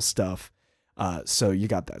terrible stuff. So you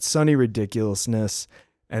got that sunny ridiculousness.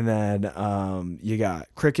 And then you got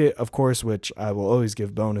Cricket, of course, which I will always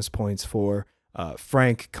give bonus points for.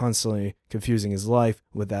 Frank constantly confusing his life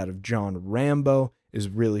with that of John Rambo is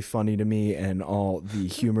really funny to me, and all the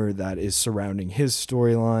humor that is surrounding his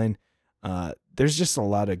storyline. There's just a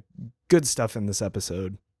lot of good stuff in this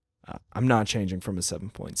episode. I'm not changing from a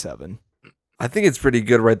 7.7. I think it's pretty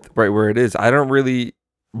good right where it is. I'm going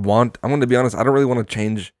to be honest, I don't really want to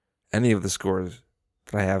change any of the scores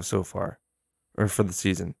that I have so far or for the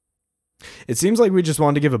season. It seems like we just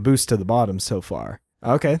wanted to give a boost to the bottom so far.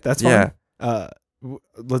 Okay, that's fine. Yeah.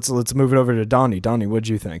 Let's move it over to Donnie. Donnie, what'd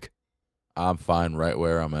you think? I'm fine right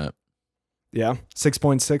where I'm at. Yeah,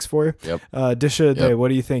 6.6 for you? Yep. Dish of the Day, what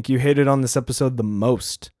do you think? You hated on this episode the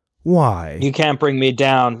most. Why? You can't bring me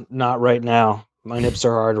down. Not right now. My nips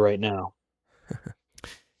are hard right now.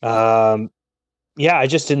 Yeah, I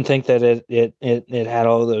just didn't think that it had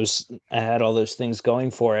all those things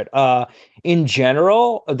going for it. In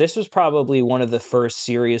general, this was probably one of the first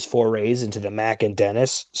serious forays into the Mac and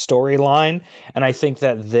Dennis storyline, and I think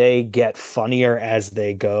that they get funnier as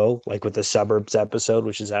they go, like with the Suburbs episode,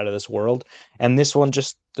 which is out of this world, and this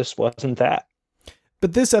wasn't that.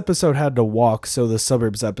 But this episode had to walk so the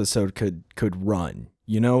Suburbs episode could run,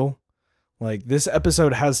 Like, this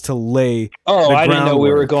episode has to lay I didn't know we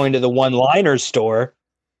were going to the one-liners store.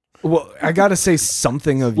 Well, I got to say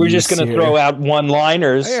something of use. We're just going to throw out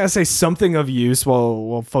one-liners. I got to say something of use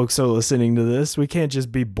while folks are listening to this. We can't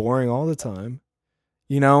just be boring all the time.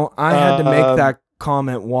 I had to make that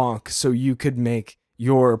comment walk so you could make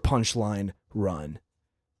your punchline run.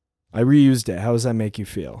 I reused it. How does that make you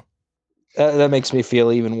feel? That makes me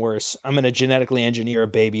feel even worse. I'm going to genetically engineer a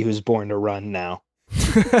baby who's born to run now.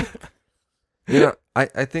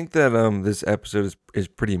 I think that this episode is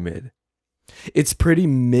pretty mid. It's pretty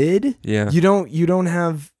mid. Yeah. You don't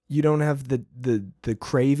have the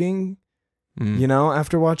craving.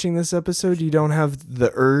 After watching this episode, you don't have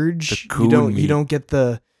the urge. You don't get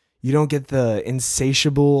the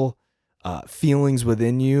insatiable feelings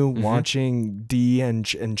within you watching Dee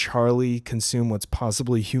and Charlie consume what's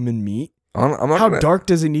possibly human meat. How dark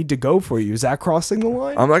does it need to go for you? Is that crossing the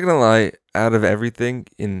line? I'm not gonna lie. Out of everything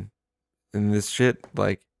in this shit,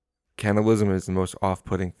 like, cannibalism is the most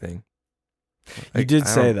off-putting thing. You did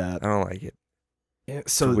say that. I don't like it. Yeah,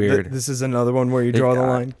 so weird. This is another one where you draw the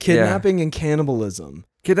line. Kidnapping and cannibalism.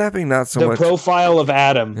 Kidnapping, not so much. The profile of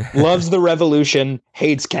Adam. Loves the revolution,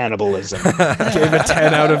 hates cannibalism. Gave a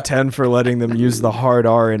 10 out of 10 for letting them use the hard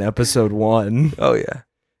R in episode 1. Oh, yeah.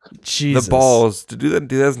 Jesus. The balls. To do that in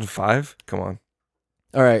 2005? Come on.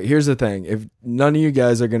 All right, here's the thing. If none of you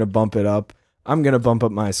guys are going to bump it up, I'm going to bump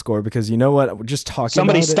up my score because you know what? We're just talking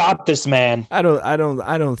Somebody about stop this man. I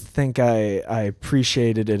don't think I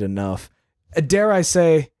appreciated it enough. Dare I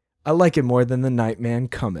say, I like it more than The Nightman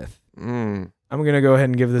Cometh. I'm going to go ahead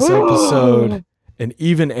and give this episode an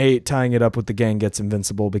even 8, tying it up with The Gang Gets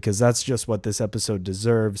Invincible, because that's just what this episode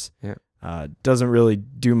deserves. Yeah. Doesn't really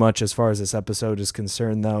do much as far as this episode is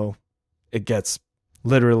concerned, though. It gets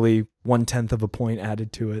literally 1/10 of a point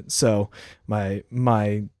added to it. So my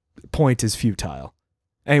point is futile.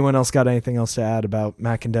 Anyone else got anything else to add about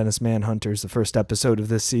Mac and Dennis Manhunters, the first episode of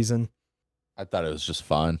this season? I thought it was just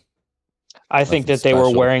fun. I think that they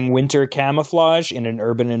were wearing winter camouflage in an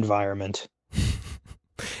urban environment.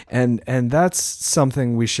 And that's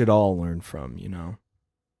something we should all learn from,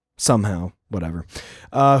 somehow, whatever.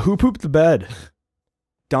 Who pooped the bed?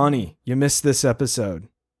 Donnie, you missed this episode.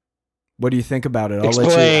 What do you think about it?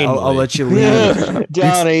 I'll let you leave.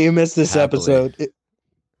 Donnie, you missed this episode.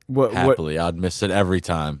 Happily, I'd miss it every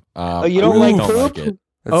time. You don't like poop? like it.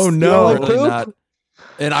 Oh no! Really not.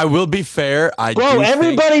 And I will be fair. I Bro, do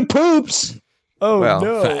everybody poops. Oh Well,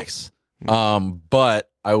 no. facts. But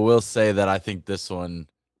I will say that I think this one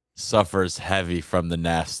suffers heavy from the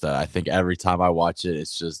NAFTA. I think every time I watch it,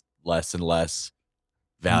 it's just less and less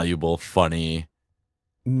valuable, funny.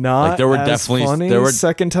 Not there were as definitely- funny there were-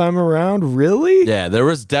 second time around. Really? Yeah, there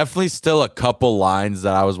was definitely still a couple lines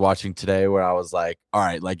that I was watching today where I was like, all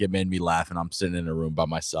right, like it made me laugh and I'm sitting in a room by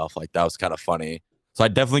myself. Like that was kind of funny. So I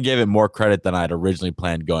definitely gave it more credit than I'd originally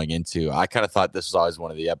planned going into. I kind of thought this was always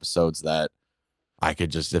one of the episodes that I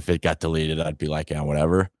could just, if it got deleted, I'd be like, yeah,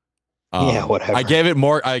 whatever. Yeah, whatever. I gave it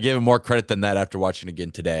more credit than that after watching it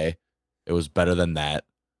again today. It was better than that.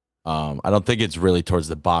 I don't think it's really towards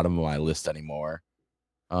the bottom of my list anymore.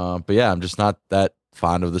 But yeah, I'm just not that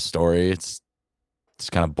fond of the story. It's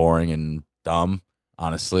kind of boring and dumb,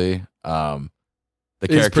 honestly. The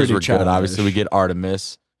characters pretty were good. Obviously, we childish. get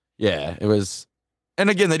Artemis. Yeah, it was. And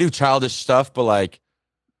again, they do childish stuff, but like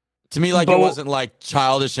to me, like But- it wasn't like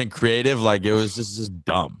childish and creative. Like it was just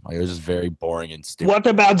dumb. Like it was just very boring and stupid. What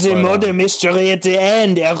about the But, murder mystery at the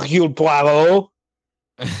end, Hercule Poirot?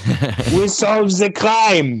 We solved the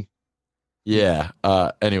crime. Yeah.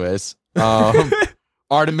 Anyways,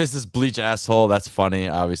 Artemis's bleach asshole. That's funny.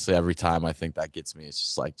 Obviously, every time I think that gets me. It's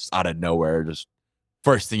just like just out of nowhere. Just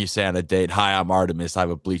first thing you say on a date. Hi, I'm Artemis. I have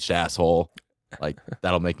a bleached asshole. Like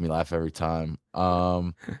that'll make me laugh every time.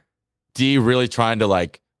 D really trying to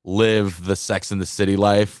like live the Sex in the City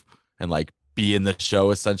life and like be in the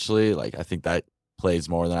show essentially. Like I think that plays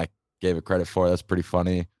more than I gave it credit for. That's pretty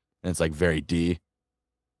funny. And it's like very D.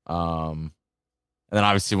 And then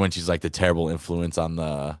obviously when she's like the terrible influence on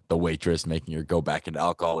the waitress, making her go back into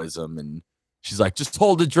alcoholism, and she's like, just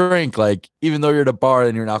hold a drink. Like, even though you're at a bar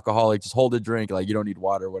and you're an alcoholic, just hold a drink. Like, you don't need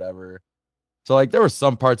water, whatever. So like there were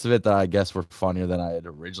some parts of it that I guess were funnier than I had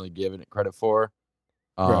originally given it credit for.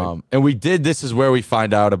 Right. And this is where we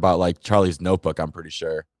find out about like Charlie's Notebook, I'm pretty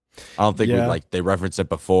sure. I don't think Yeah. they referenced it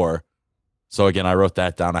before. So again, I wrote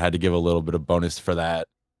that down. I had to give a little bit of bonus for that.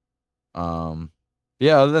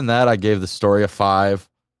 Yeah, other than that, I gave the story a 5.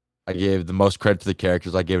 I gave the most credit to the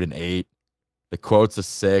characters. I gave it an 8. The quotes a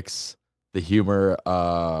 6. The humor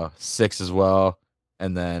 6 as well.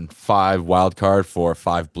 And then 5 wild card for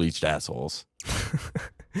 5 bleached assholes.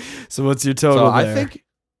 So what's your total So I there? think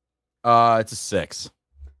it's a 6.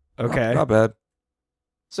 Okay. Not bad.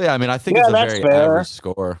 So yeah, I mean, I think Yeah, it's a that's very fair. average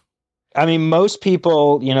score. I mean, most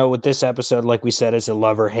people, with this episode, like we said, it's a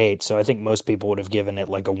love or hate. So I think most people would have given it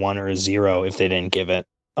like a 1 or a 0 if they didn't give it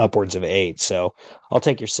upwards of 8. So I'll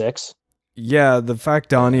take your 6. Yeah, the fact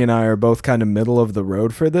Donnie and I are both kind of middle of the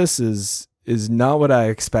road for this is not what I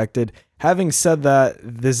expected. Having said that,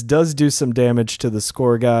 this does do some damage to the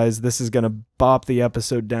score, guys. This is going to bop the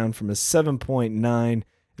episode down from a 7.9.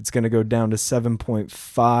 It's going to go down to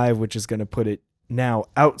 7.5, which is going to put it now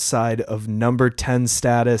outside of number 10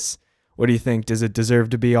 status. What do you think? Does it deserve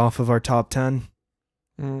to be off of our top 10?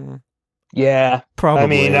 Mm, Yeah. Probably. I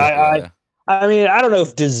mean, Yeah. I don't know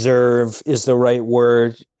if deserve is the right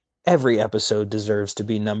word. Every episode deserves to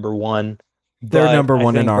be number 1. They're but number I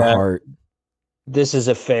 1 in think our that heart. This is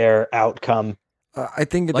a fair outcome. I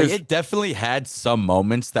think that Like there's it definitely had some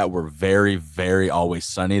moments that were very, very Always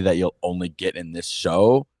Sunny that you'll only get in this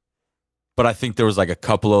show. But I think there was like a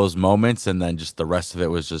couple of those moments, and then just the rest of it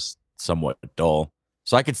was just somewhat dull.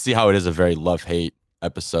 So I could see how it is a very love-hate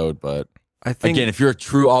episode. But I think again, if you're a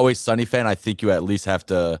true Always Sunny fan, I think you at least have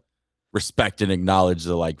to respect and acknowledge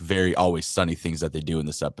the like very Always Sunny things that they do in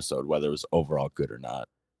this episode, whether it was overall good or not.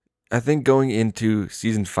 I think going into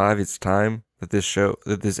season 5, it's time that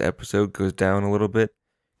this episode goes down a little bit,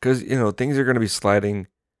 because things are going to be sliding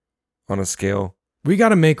on a scale. We got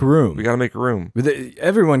to make room. We got to make room.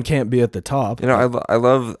 Everyone can't be at the top. I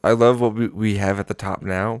love what we have at the top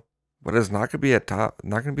now, but it's not going to be at top.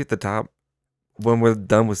 Not going to be at the top when we're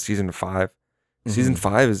done with season 5. Season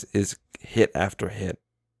 5 is hit after hit.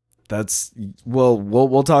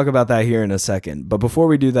 We'll talk about that here in a second. But before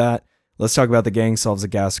we do that, let's talk about The Gang Solves a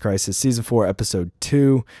Gas Crisis, Season 4, Episode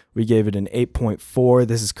 2. We gave it an 8.4.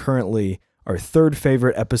 This is currently our third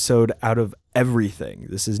favorite episode out of everything.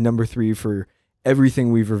 This is number 3 for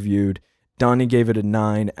everything we've reviewed. Donnie gave it a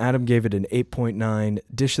 9. Adam gave it an 8.9.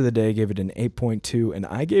 Dish of the Day gave it an 8.2. And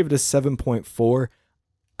I gave it a 7.4.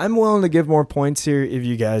 I'm willing to give more points here if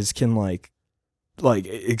you guys can like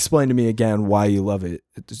explain to me again why you love it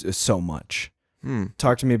so much.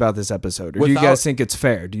 Talk to me about this episode. Or do you guys think it's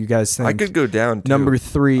fair? Do you guys think I could go down too. number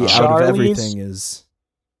 3 out of Charlie's- everything is...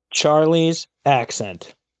 Charlie's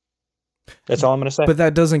accent. That's all I'm going to say. But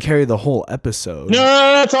that doesn't carry the whole episode. No,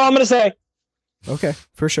 that's all I'm going to say. Okay,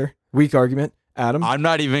 for sure. Weak argument. Adam? I'm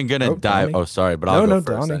not even gonna Oh, dive. Donnie. Oh, sorry, but I'll go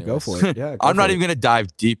first. Donnie, go anyways. for it. Yeah, go I'm not for even gonna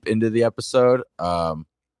dive deep into the episode.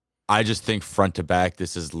 I just think front to back,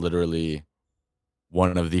 this is literally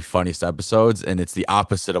one of the funniest episodes, and it's the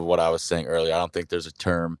opposite of what I was saying earlier. I don't think there's a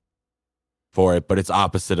term for it, but it's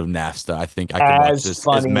opposite of NAFTA. I think I could watch this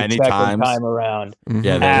as many times. Time around.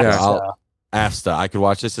 Yeah, there you go. AFSTA. AFSTA. I could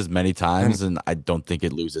watch this as many times, and I don't think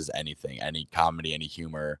it loses anything, any comedy, any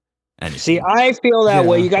humor, anything. See, I feel that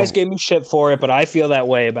way. Yeah. You guys gave me shit for it, but I feel that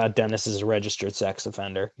way about Dennis as a registered sex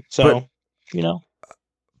offender. So,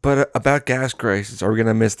 But about gas crisis, are we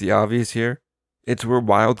gonna miss the obvious here? It's where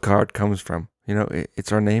wild card comes from.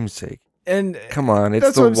 It's our namesake. And Come on, it's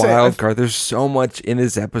That's the what I'm saying. wild card. There's so much in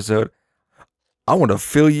this episode. I want to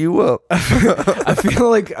fill you up. I feel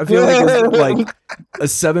like it's like a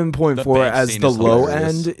 7.4 The bank as scene the is low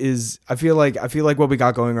hilarious. end is. I feel like what we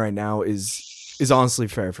got going right now is honestly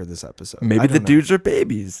fair for this episode. Maybe I the don't know. dudes are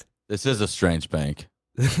babies. This is a strange bank.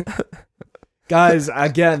 Guys,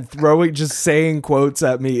 again, just saying quotes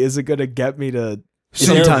at me isn't gonna get me to. Is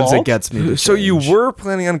there a Sometimes it vault? gets me. To So you change. were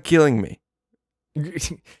planning on killing me.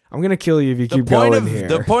 I'm gonna kill you if you The keep point going of here.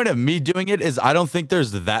 the point of me doing it is I don't think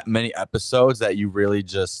there's that many episodes that you really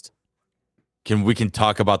just we can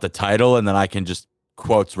talk about the title and then I can just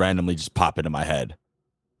quotes randomly just pop into my head.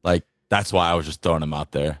 Like that's why I was just throwing them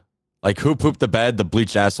out there. Like who pooped the bed? The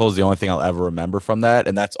bleached asshole is the only thing I'll ever remember from that,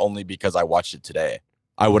 and that's only because I watched it today.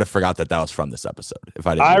 I would have forgot that was from this episode if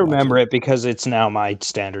I didn't. I watch remember it because it's now my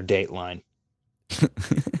standard Dateline.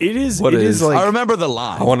 It is. What It is is- like I remember the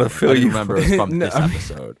line. I wanna feel I didn't you. remember it was from No, this I mean-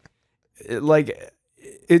 episode.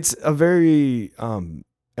 It's a very and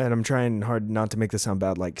I'm trying hard not to make this sound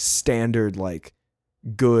bad, like standard, like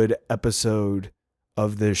good episode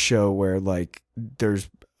of this show where like there's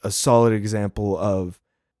a solid example of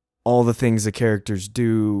all the things the characters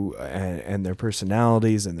do and their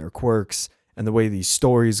personalities and their quirks and the way these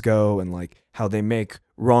stories go and like how they make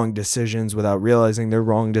wrong decisions without realizing they're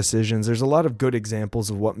wrong decisions. There's a lot of good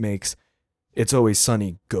examples of what makes It's Always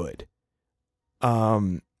Sunny good.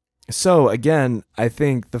 So again, I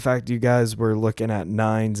think the fact you guys were looking at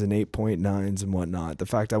 9s and 8.9s and whatnot, the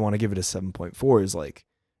fact I want to give it a 7.4 is like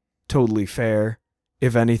totally fair.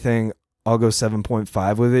 If anything, I'll go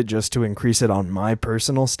 7.5 with it just to increase it on my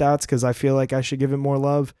personal stats because I feel like I should give it more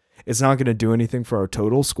love. It's not going to do anything for our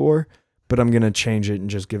total score, but I'm going to change it and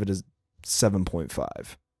just give it a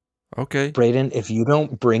 7.5. Okay. Brayden, if you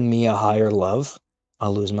don't bring me a higher love,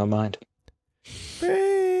 I'll lose my mind.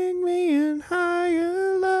 Bring me in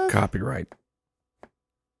higher love. Copyright.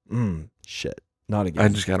 Shit. Not again. I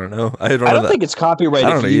don't know. I don't I know. don't think it's copyright I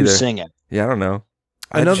don't if know you either. sing it. Yeah, I don't know.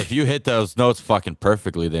 Another- If you hit those notes fucking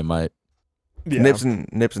perfectly, they might. Yeah. Nips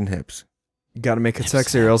and hips. Got to make it Yes.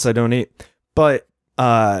 sexy or else I don't eat. But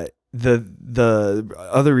the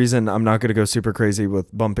other reason I'm not going to go super crazy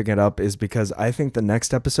with bumping it up is because I think the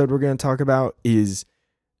next episode we're going to talk about is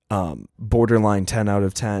borderline 10 out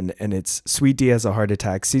of 10, and it's Sweet D Has a Heart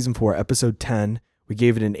Attack, season 4, episode 10. We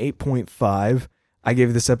gave it an 8.5. I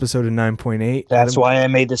gave this episode a 9.8. That's why I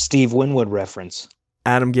made the Steve Winwood reference.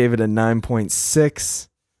 Adam gave it a 9.6.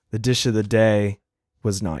 The dish of the day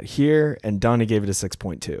was not here, and Donnie gave it a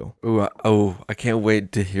 6.2. Ooh, I can't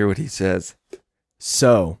wait to hear what he says.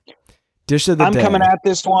 So, dish of the I'm day. coming at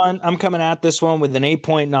this one with an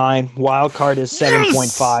 8.9. Wild card is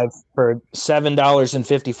 7.5 for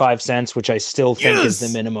 $7.55, which I still think is the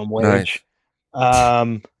Yes! minimum wage.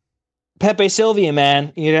 Pepe Sylvia,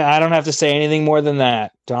 man. I don't have to say anything more than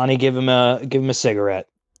that. Donnie, give him a cigarette.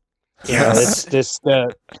 Yes.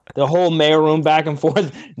 The whole mailroom back and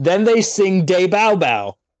forth. Then they sing "Day Bow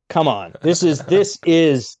Bow." Come on, this is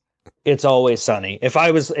It's Always Sunny. If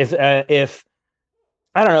I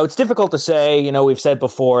don't know, it's difficult to say. We've said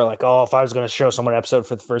before, like, oh, if I was going to show someone an episode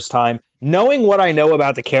for the first time, knowing what I know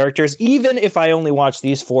about the characters, even if I only watch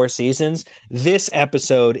these 4 seasons, this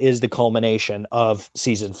episode is the culmination of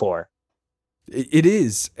season 4. It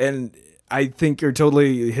is, and I think you're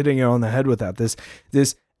totally hitting it on the head with that. This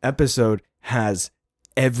episode has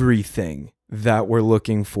everything that we're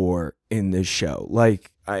looking for in this show.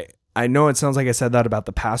 Like, I know it sounds like I said that about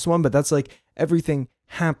the past one, but that's like everything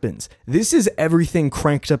happens. This is everything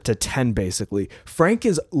cranked up to 10, basically. Frank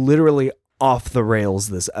is literally off the rails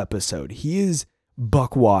this episode. He is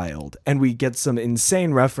buck wild, and we get some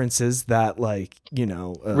insane references that, like,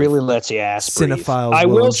 Really lets you ask. cinephiles I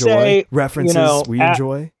will enjoy. say, References we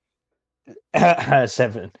enjoy.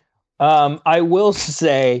 7. I will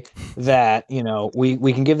say that,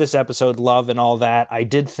 we can give this episode love and all that. I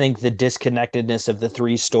did think the disconnectedness of the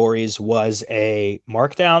 3 stories was a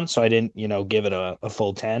markdown, so I didn't, give it a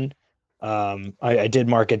full 10. I did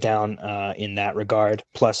mark it down in that regard.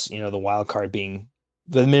 Plus, the wild card being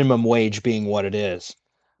the minimum wage being what it is.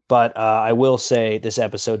 But I will say this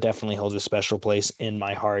episode definitely holds a special place in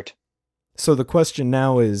my heart. So the question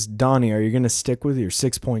now is, Donnie, are you going to stick with your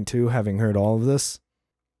 6.2 having heard all of this?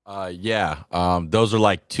 Yeah. Those are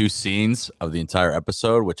like 2 scenes of the entire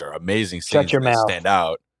episode, which are amazing scenes. Shut your that mouth. stand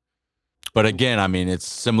out. But again, I mean, it's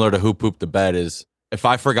similar to Who Pooped the Bed. Is if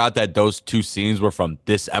I forgot that those 2 scenes were from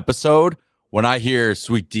this episode, when I hear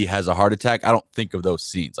Sweet D has a heart attack, I don't think of those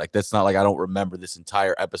scenes. Like, that's not like I don't remember this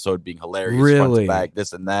entire episode being hilarious, front Really? to back,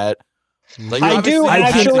 this and that. Like, I do obviously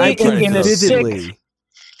actually, have to give credit in to a those sick-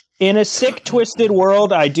 In a sick, twisted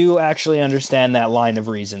world, I do actually understand that line of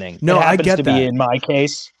reasoning. No, it I happens get to that. be in my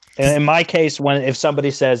case. In my case, if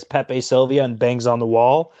somebody says Pepe Sylvia and bangs on the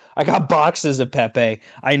wall, I got boxes of Pepe.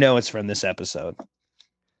 I know it's from this episode.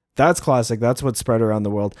 That's classic. That's what's spread around the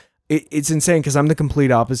world. It's insane because I'm the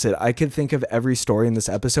complete opposite. I could think of every story in this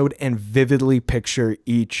episode and vividly picture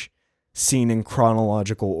each scene in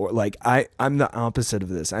chronological or like I'm the opposite of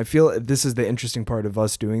this. I feel this is the interesting part of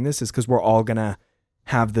us doing this is because we're all gonna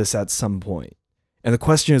have this at some point. And the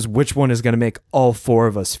question is which one is gonna make all 4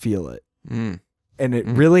 of us feel it. And it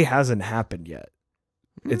really hasn't happened yet.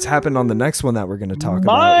 It's happened on the next one that we're gonna talk about.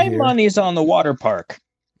 My here. money's on the water park,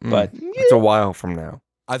 but It's a while from now.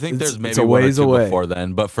 I think It's- there's it's maybe a 1 or ways 2 away. before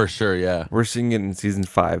then, but for sure, yeah. We're seeing it in season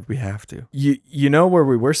 5. We have to. You know where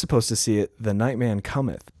we were supposed to see it, The Nightman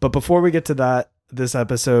Cometh. But before we get to that, this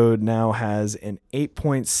episode now has an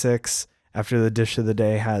 8.6 after the dish of the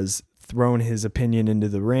day has thrown his opinion into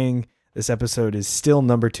the ring. This episode is still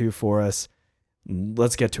number 2 for us.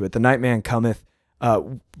 Let's get to it. The Nightman Cometh.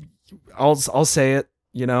 I'll say it,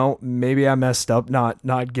 maybe I messed up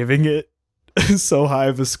not giving it so high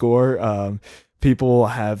of a score. People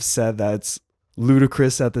have said that's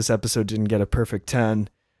ludicrous that this episode didn't get a perfect 10.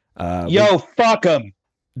 fuck him.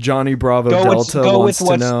 Johnny Bravo Go with- Delta go wants with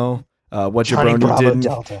to what's- know what Johnny Jabroni Bravo didn't.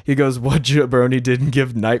 Delta. He goes, what Jabroni didn't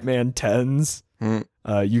give Nightman 10s.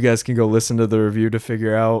 You guys can go listen to the review to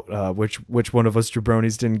figure out which one of us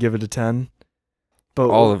jabronis didn't give it a 10. But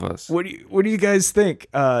All of us. What do you guys think?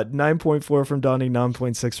 9.4 from Donnie,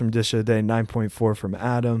 9.6 from Dish of the Day, 9.4 from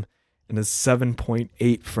Adam, and a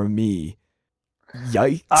 7.8 from me.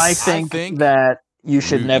 Yikes! I think think- that you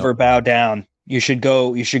should You never know. bow down. You should go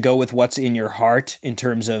with what's in your heart in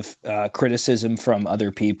terms of criticism from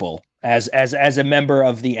other people. As a member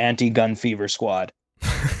of the anti-gun fever squad.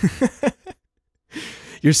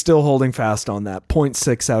 You're still holding fast on that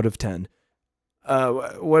 0.6 out of 10.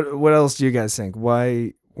 What else do you guys think?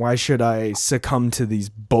 Why should I succumb to these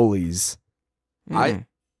bullies? I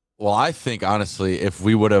think honestly, if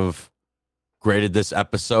we would have graded this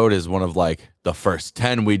episode as one of like the first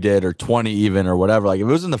 10 we did or 20 even or whatever, like if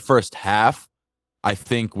it was in the first half, I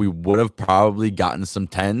think we would have probably gotten some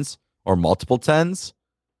 10s or multiple 10s.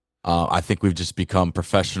 I think we've just become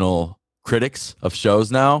professional critics of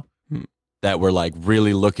shows now that we're like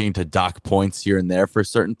really looking to dock points here and there for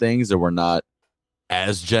certain things, or we're not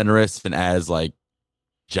as generous and as like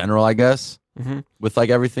general, I guess, with like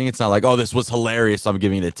everything. It's not like, oh, this was hilarious, I'm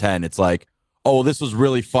giving it a 10. It's like, oh, this was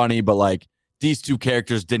really funny, but like these 2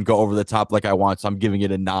 characters didn't go over the top like I want, so I'm giving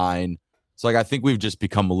it a 9. So like I think we've just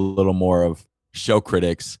become a little more of show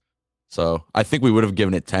critics. So I think we would have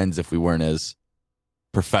given it 10s if we weren't as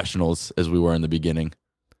professionals as we were in the beginning.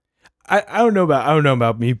 I don't know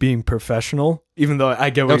about me being professional, even though I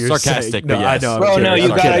get what No, you're sarcastic, saying. but No, I yes. know. I'm Bro, kidding, no, I'm you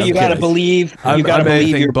kidding, gotta I'm you gotta kidding. believe I'm believe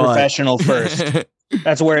anything you're but. professional first.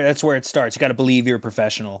 That's where it starts. You got to believe you're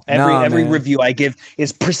professional. Every man. review I give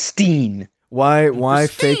is pristine. Why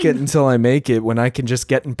fake it until I make it when I can just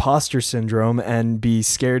get imposter syndrome and be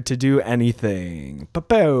scared to do anything?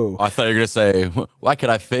 Papo. I thought you were gonna say, why could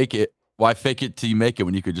I fake it? Why fake it till you make it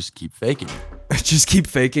when you could just keep faking it? Just keep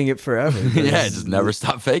faking it forever. Yeah, just never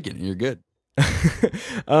stop faking it. You're good.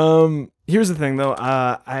 Here's the thing though.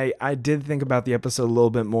 I did think about the episode a little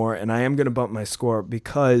bit more, and I am gonna bump my score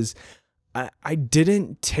because I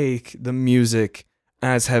didn't take the music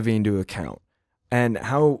as heavy into account, and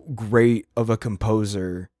how great of a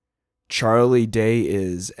composer Charlie Day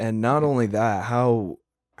is, and not only that, how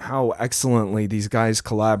excellently these guys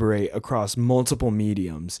collaborate across multiple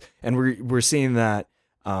mediums, and we're seeing that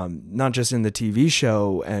not just in the TV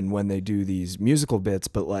show and when they do these musical bits,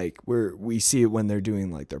 but like we see it when they're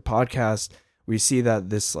doing like their podcast. We see that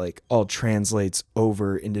this like all translates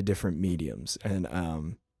over into different mediums, and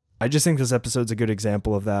I just think this episode's a good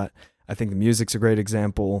example of that. I think the music's a great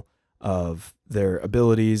example of their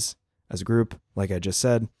abilities as a group, like I just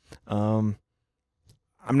said.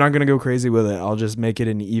 I'm not gonna go crazy with it. I'll just make it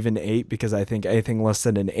an even 8 because I think anything less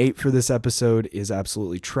than an 8 for this episode is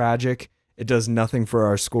absolutely tragic. It does nothing for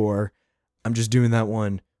our score. I'm just doing that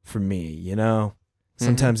one for me, you know?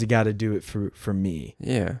 Sometimes you got to do it for me.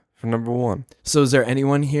 Yeah, for number 1. So is there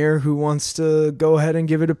anyone here who wants to go ahead and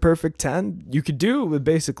give it a perfect 10? You could do it with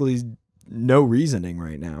basically no reasoning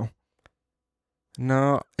right now.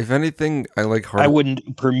 No, if anything, I like Heart. I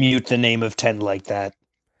wouldn't permute the name of 10 like that.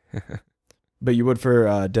 But you would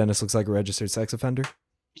for Dennis Looks Like a Registered Sex Offender?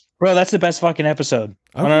 Bro, that's the best fucking episode.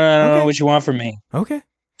 Okay, I don't okay. know what you want from me. Okay.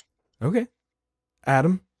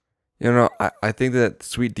 Adam? You know, I think that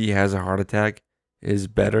Sweet D Has a Heart Attack is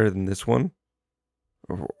better than this one.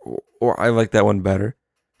 Or I like that one better.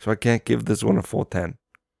 So I can't give this one a full 10.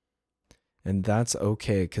 And that's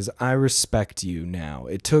okay, because I respect you now.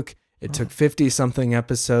 It took 50-something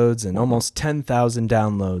episodes and almost 10,000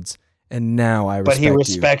 downloads, and now I respect But he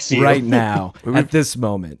respects you. Right now, We've- at this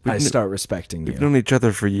moment, I we've- start respecting We've you. known each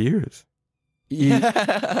other for years.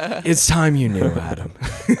 It's time you knew, Adam.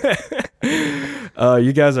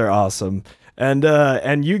 You guys are awesome.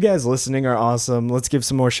 And you guys listening are awesome. Let's give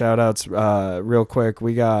some more shout outs real quick.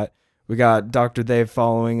 We got Dr. Dave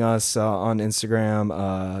following us on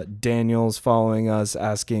Instagram. Daniel's following us,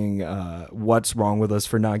 asking what's wrong with us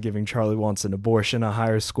for not giving Charlie Wants an Abortion a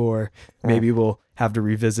higher score. Maybe we'll have to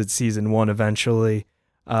revisit season 1 eventually.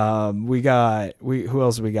 Who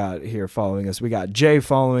else we got here following us? We got Jay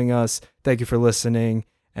following us. Thank you for listening.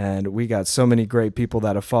 And we got so many great people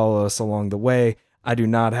that have followed us along the way. I do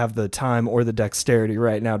not have the time or the dexterity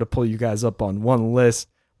right now to pull you guys up on one list,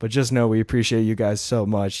 but just know we appreciate you guys so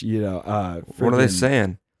much. You know, What are they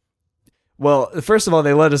saying? Well, first of all,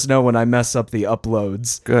 they let us know when I mess up the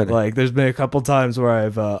uploads. Good. Like, there's been a couple times where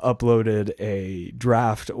I've uploaded a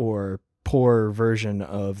draft or poor version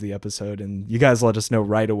of the episode, and you guys let us know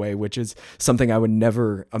right away, which is something I would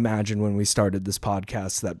never imagine when we started this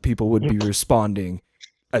podcast, that people would be responding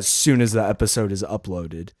as soon as the episode is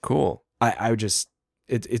uploaded. Cool. I just,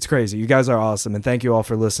 it's crazy. You guys are awesome, and thank you all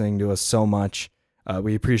for listening to us so much.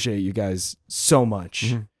 We appreciate you guys so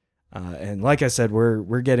much. Mm-hmm. And like I said,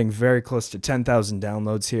 we're getting very close to 10,000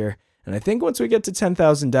 downloads here. And I think once we get to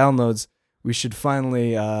 10,000 downloads, we should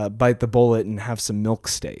finally bite the bullet and have some milk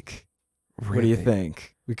steak. Really? What do you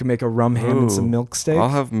think? We can make a rum ham and some Ooh, milk steak. I'll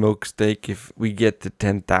have milk steak if we get to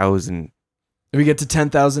 10,000. If we get to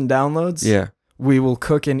 10,000 downloads, Yeah. we will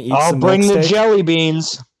cook and eat I'll some bring milk the steak. jelly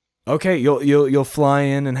beans. Okay, you'll fly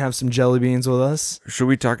in and have some jelly beans with us. Should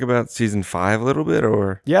we talk about season 5 a little bit,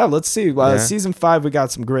 or? Yeah, let's see. Yeah. Season 5, we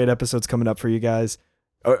got some great episodes coming up for you guys.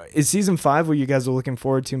 Is season 5 what you guys are looking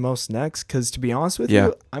forward to most next? Because to be honest with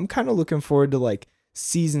you, I'm kind of looking forward to like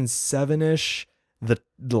season 7-ish, the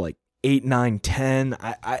like 8, 9, 10.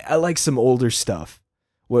 I like some older stuff.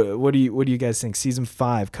 What do you guys think? Season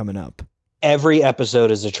 5 coming up, Every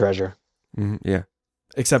episode is a treasure. Yeah.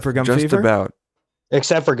 except for Gun Just Fever. about.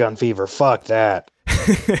 Except for Gun Fever. Fuck that.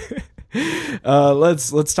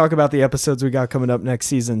 Let's talk about the episodes we got coming up next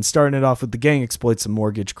season. Starting it off with The Gang Exploits a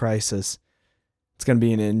Mortgage Crisis. It's gonna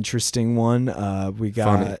be an interesting one. We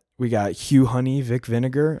got Hugh Honey, Vic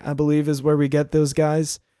Vinegar, I believe is where we get those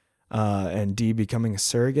guys. And D becoming a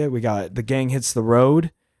surrogate. We got The Gang Hits the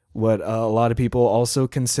Road, what a lot of people also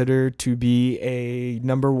consider to be a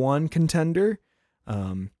number 1 contender.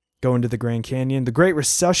 Going to the Grand Canyon. The Great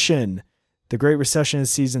Recession. The Great Recession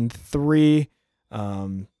is season 3.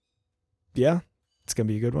 Yeah, it's gonna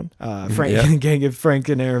be a good one. Frank Gang of Frank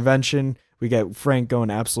and Intervention. We get Frank going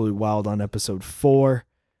absolute wild on episode 4.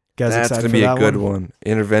 Guys, That's excited going to for be a that good one? one.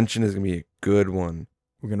 Intervention is going to be a good one.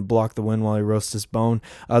 We're gonna block the wind while he roasts his bone.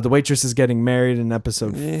 The Waitress is getting married in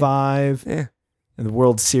episode 5. Yeah. And the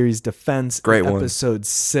World Series Defense. Great in one. Episode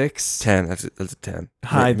 6. 10. That's a 10.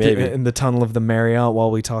 Hide Maybe. in the tunnel of the Marriott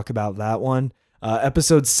while we talk about that one.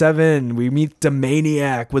 Episode 7, we meet the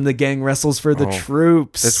Maniac when the gang wrestles for the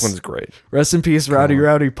troops. This one's great. Rest in peace,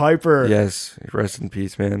 Rowdy Piper. Yes. Rest in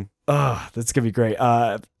peace, man. That's gonna be great.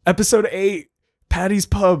 Episode 8, Patty's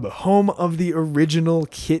Pub, home of the original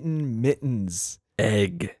Kitten Mittens.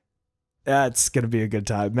 Egg. That's gonna be a good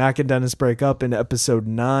time. Mac and Dennis break up in episode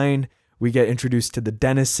 9. We get introduced to the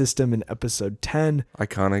Dennis system in episode 10.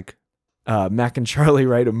 Iconic. Mac and Charlie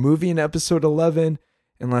write a movie in episode 11.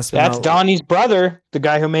 And last but That's not Donnie's brother, the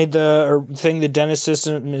guy who made the thing the Dennis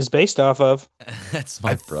system is based off of. That's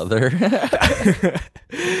my brother.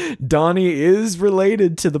 Donnie is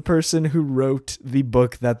related to the person who wrote the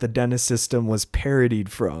book that the Dennis system was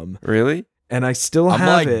parodied from. Really? And I still I'm have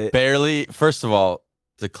like it. barely, first of all,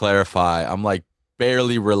 to clarify, I'm like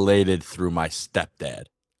barely related through my stepdad.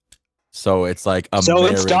 So it's like a So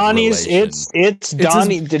it's marriage Donnie's. relation. It's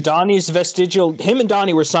Donnie. Donnie's vestigial. Him and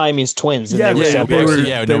Donnie were Siamese twins. And Yeah, they were yeah,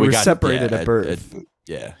 separated. they were separated at birth.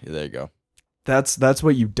 Yeah, there you go. That's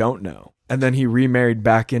what you don't know. And then he remarried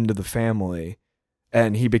back into the family,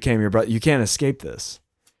 and he became your brother. You can't escape this.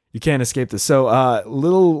 You can't escape this. So,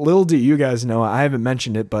 little do you guys know, I haven't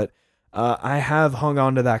mentioned it, but I have hung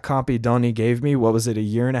on to that copy Donnie gave me. What was it, a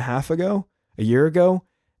year ago?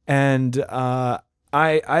 And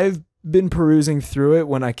I've been perusing through it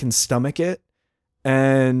when I can stomach it,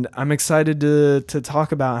 and I'm excited to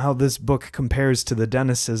talk about how this book compares to the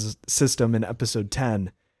Dennis system in episode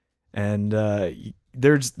 10. And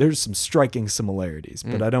there's some striking similarities,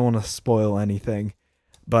 but I don't want to spoil anything.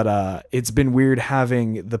 But it's been weird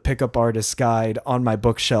having the pickup artist guide on my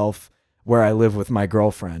bookshelf where I live with my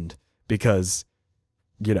girlfriend because,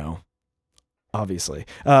 obviously.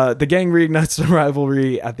 The gang reignites the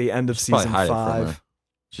rivalry at the end of season 5.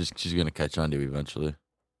 She's gonna catch on to you eventually.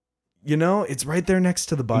 It's right there next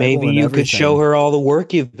to the Bible. Maybe and you everything. could show her all the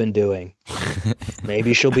work you've been doing.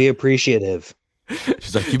 Maybe she'll be appreciative.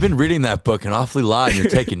 She's like, you've been reading that book an awfully lot and you're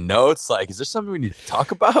taking notes. Like, is there something we need to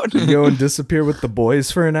talk about? You go and disappear with the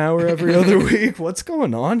boys for an hour every other week. What's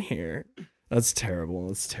going on here? That's terrible.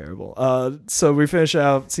 That's terrible. So we finish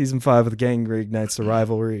out season 5 with the gang reignites the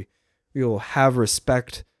rivalry. We will have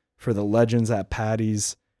respect for the legends at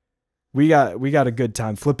Patty's. We got a good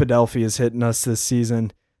time. Flipadelphia is hitting us this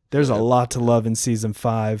season. There's a lot to love in season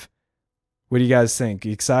 5. What do you guys think?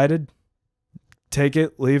 You excited? Take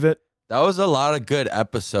it, leave it. That was a lot of good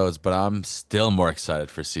episodes, but I'm still more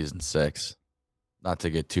excited for season 6. Not to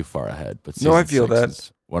get too far ahead, but season I feel 6 that.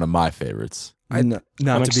 is one of my favorites. I'm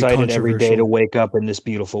excited every day to wake up in this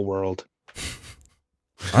beautiful world.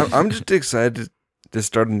 I'm just excited to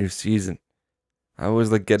start a new season. I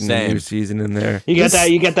always like getting a new season in there. You get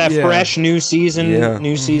that yeah. fresh new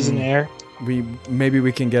season, season air. Maybe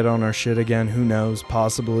we can get on our shit again. Who knows?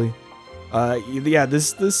 Possibly.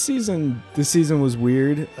 This season was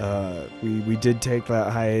weird. We did take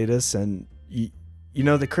that hiatus, and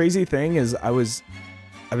the crazy thing is I was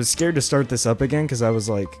scared to start this up again because I was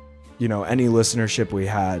like, any listenership we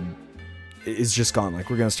had is just gone. Like,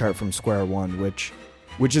 we're gonna start from square one, which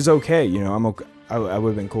is okay. I'm okay. I would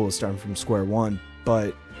have been cool to start from square one,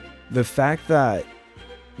 but the fact that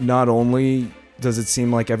not only does it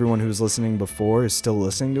seem like everyone who's listening before is still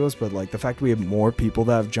listening to us, but like the fact we have more people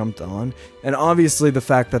that have jumped on, and obviously the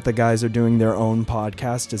fact that the guys are doing their own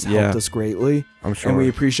podcast has helped us greatly. I'm sure. And we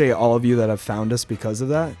appreciate all of you that have found us because of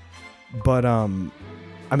that. But I'm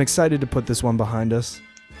excited to put this one behind us,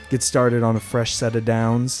 get started on a fresh set of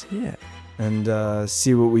downs, and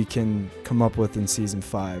see what we can come up with in season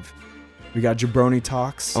 5. We got Jabroni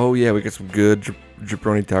Talks. Oh yeah, we got some good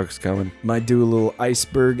Jabroni Talks coming. Might do a little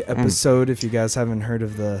iceberg episode. If you guys haven't heard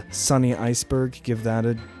of the Sunny Iceberg, give that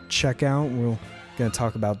a check out. We're gonna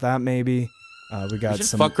talk about that maybe. We got should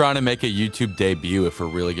some. Fuck around and make a YouTube debut if we're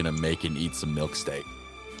really gonna make and eat some milk steak.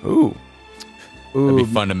 Ooh, It'd be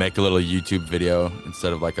fun to make a little YouTube video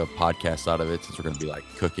instead of like a podcast out of it, since we're gonna be like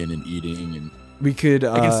cooking and eating, and we could.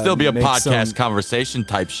 it can still be a make podcast conversation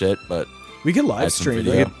type shit, but we could live add some stream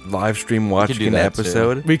video. it. we could live stream watching do an that too.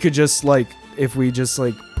 episode. We could just if we just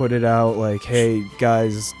put it out hey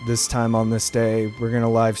guys, this time on this day we're gonna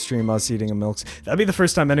live stream us eating a milk. That'd be the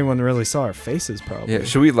first time anyone really saw our faces, probably. Yeah,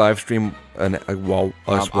 should we live stream while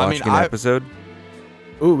us watching an episode?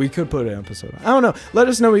 Ooh, we could put an episode. I don't know. Let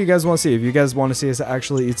us know what you guys want to see. If you guys want to see us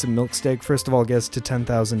actually eat some milk steak, first of all, get us to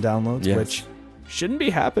 10,000 downloads, which shouldn't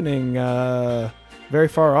be happening very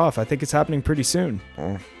far off. I think it's happening pretty soon.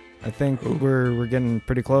 I think we're getting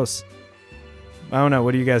pretty close. I don't know.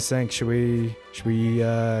 What do you guys think? Should we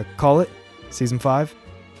call it season 5?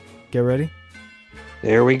 Get ready.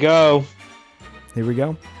 There we go. Here we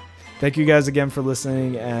go. Thank you guys again for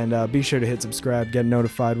listening, and be sure to hit subscribe, get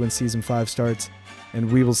notified when season 5 starts, and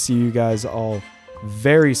we will see you guys all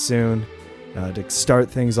very soon to start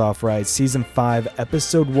things off right. Season 5,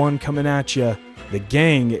 episode 1 coming at you. The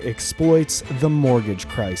gang exploits the mortgage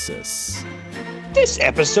crisis. This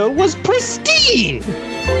episode was pristine.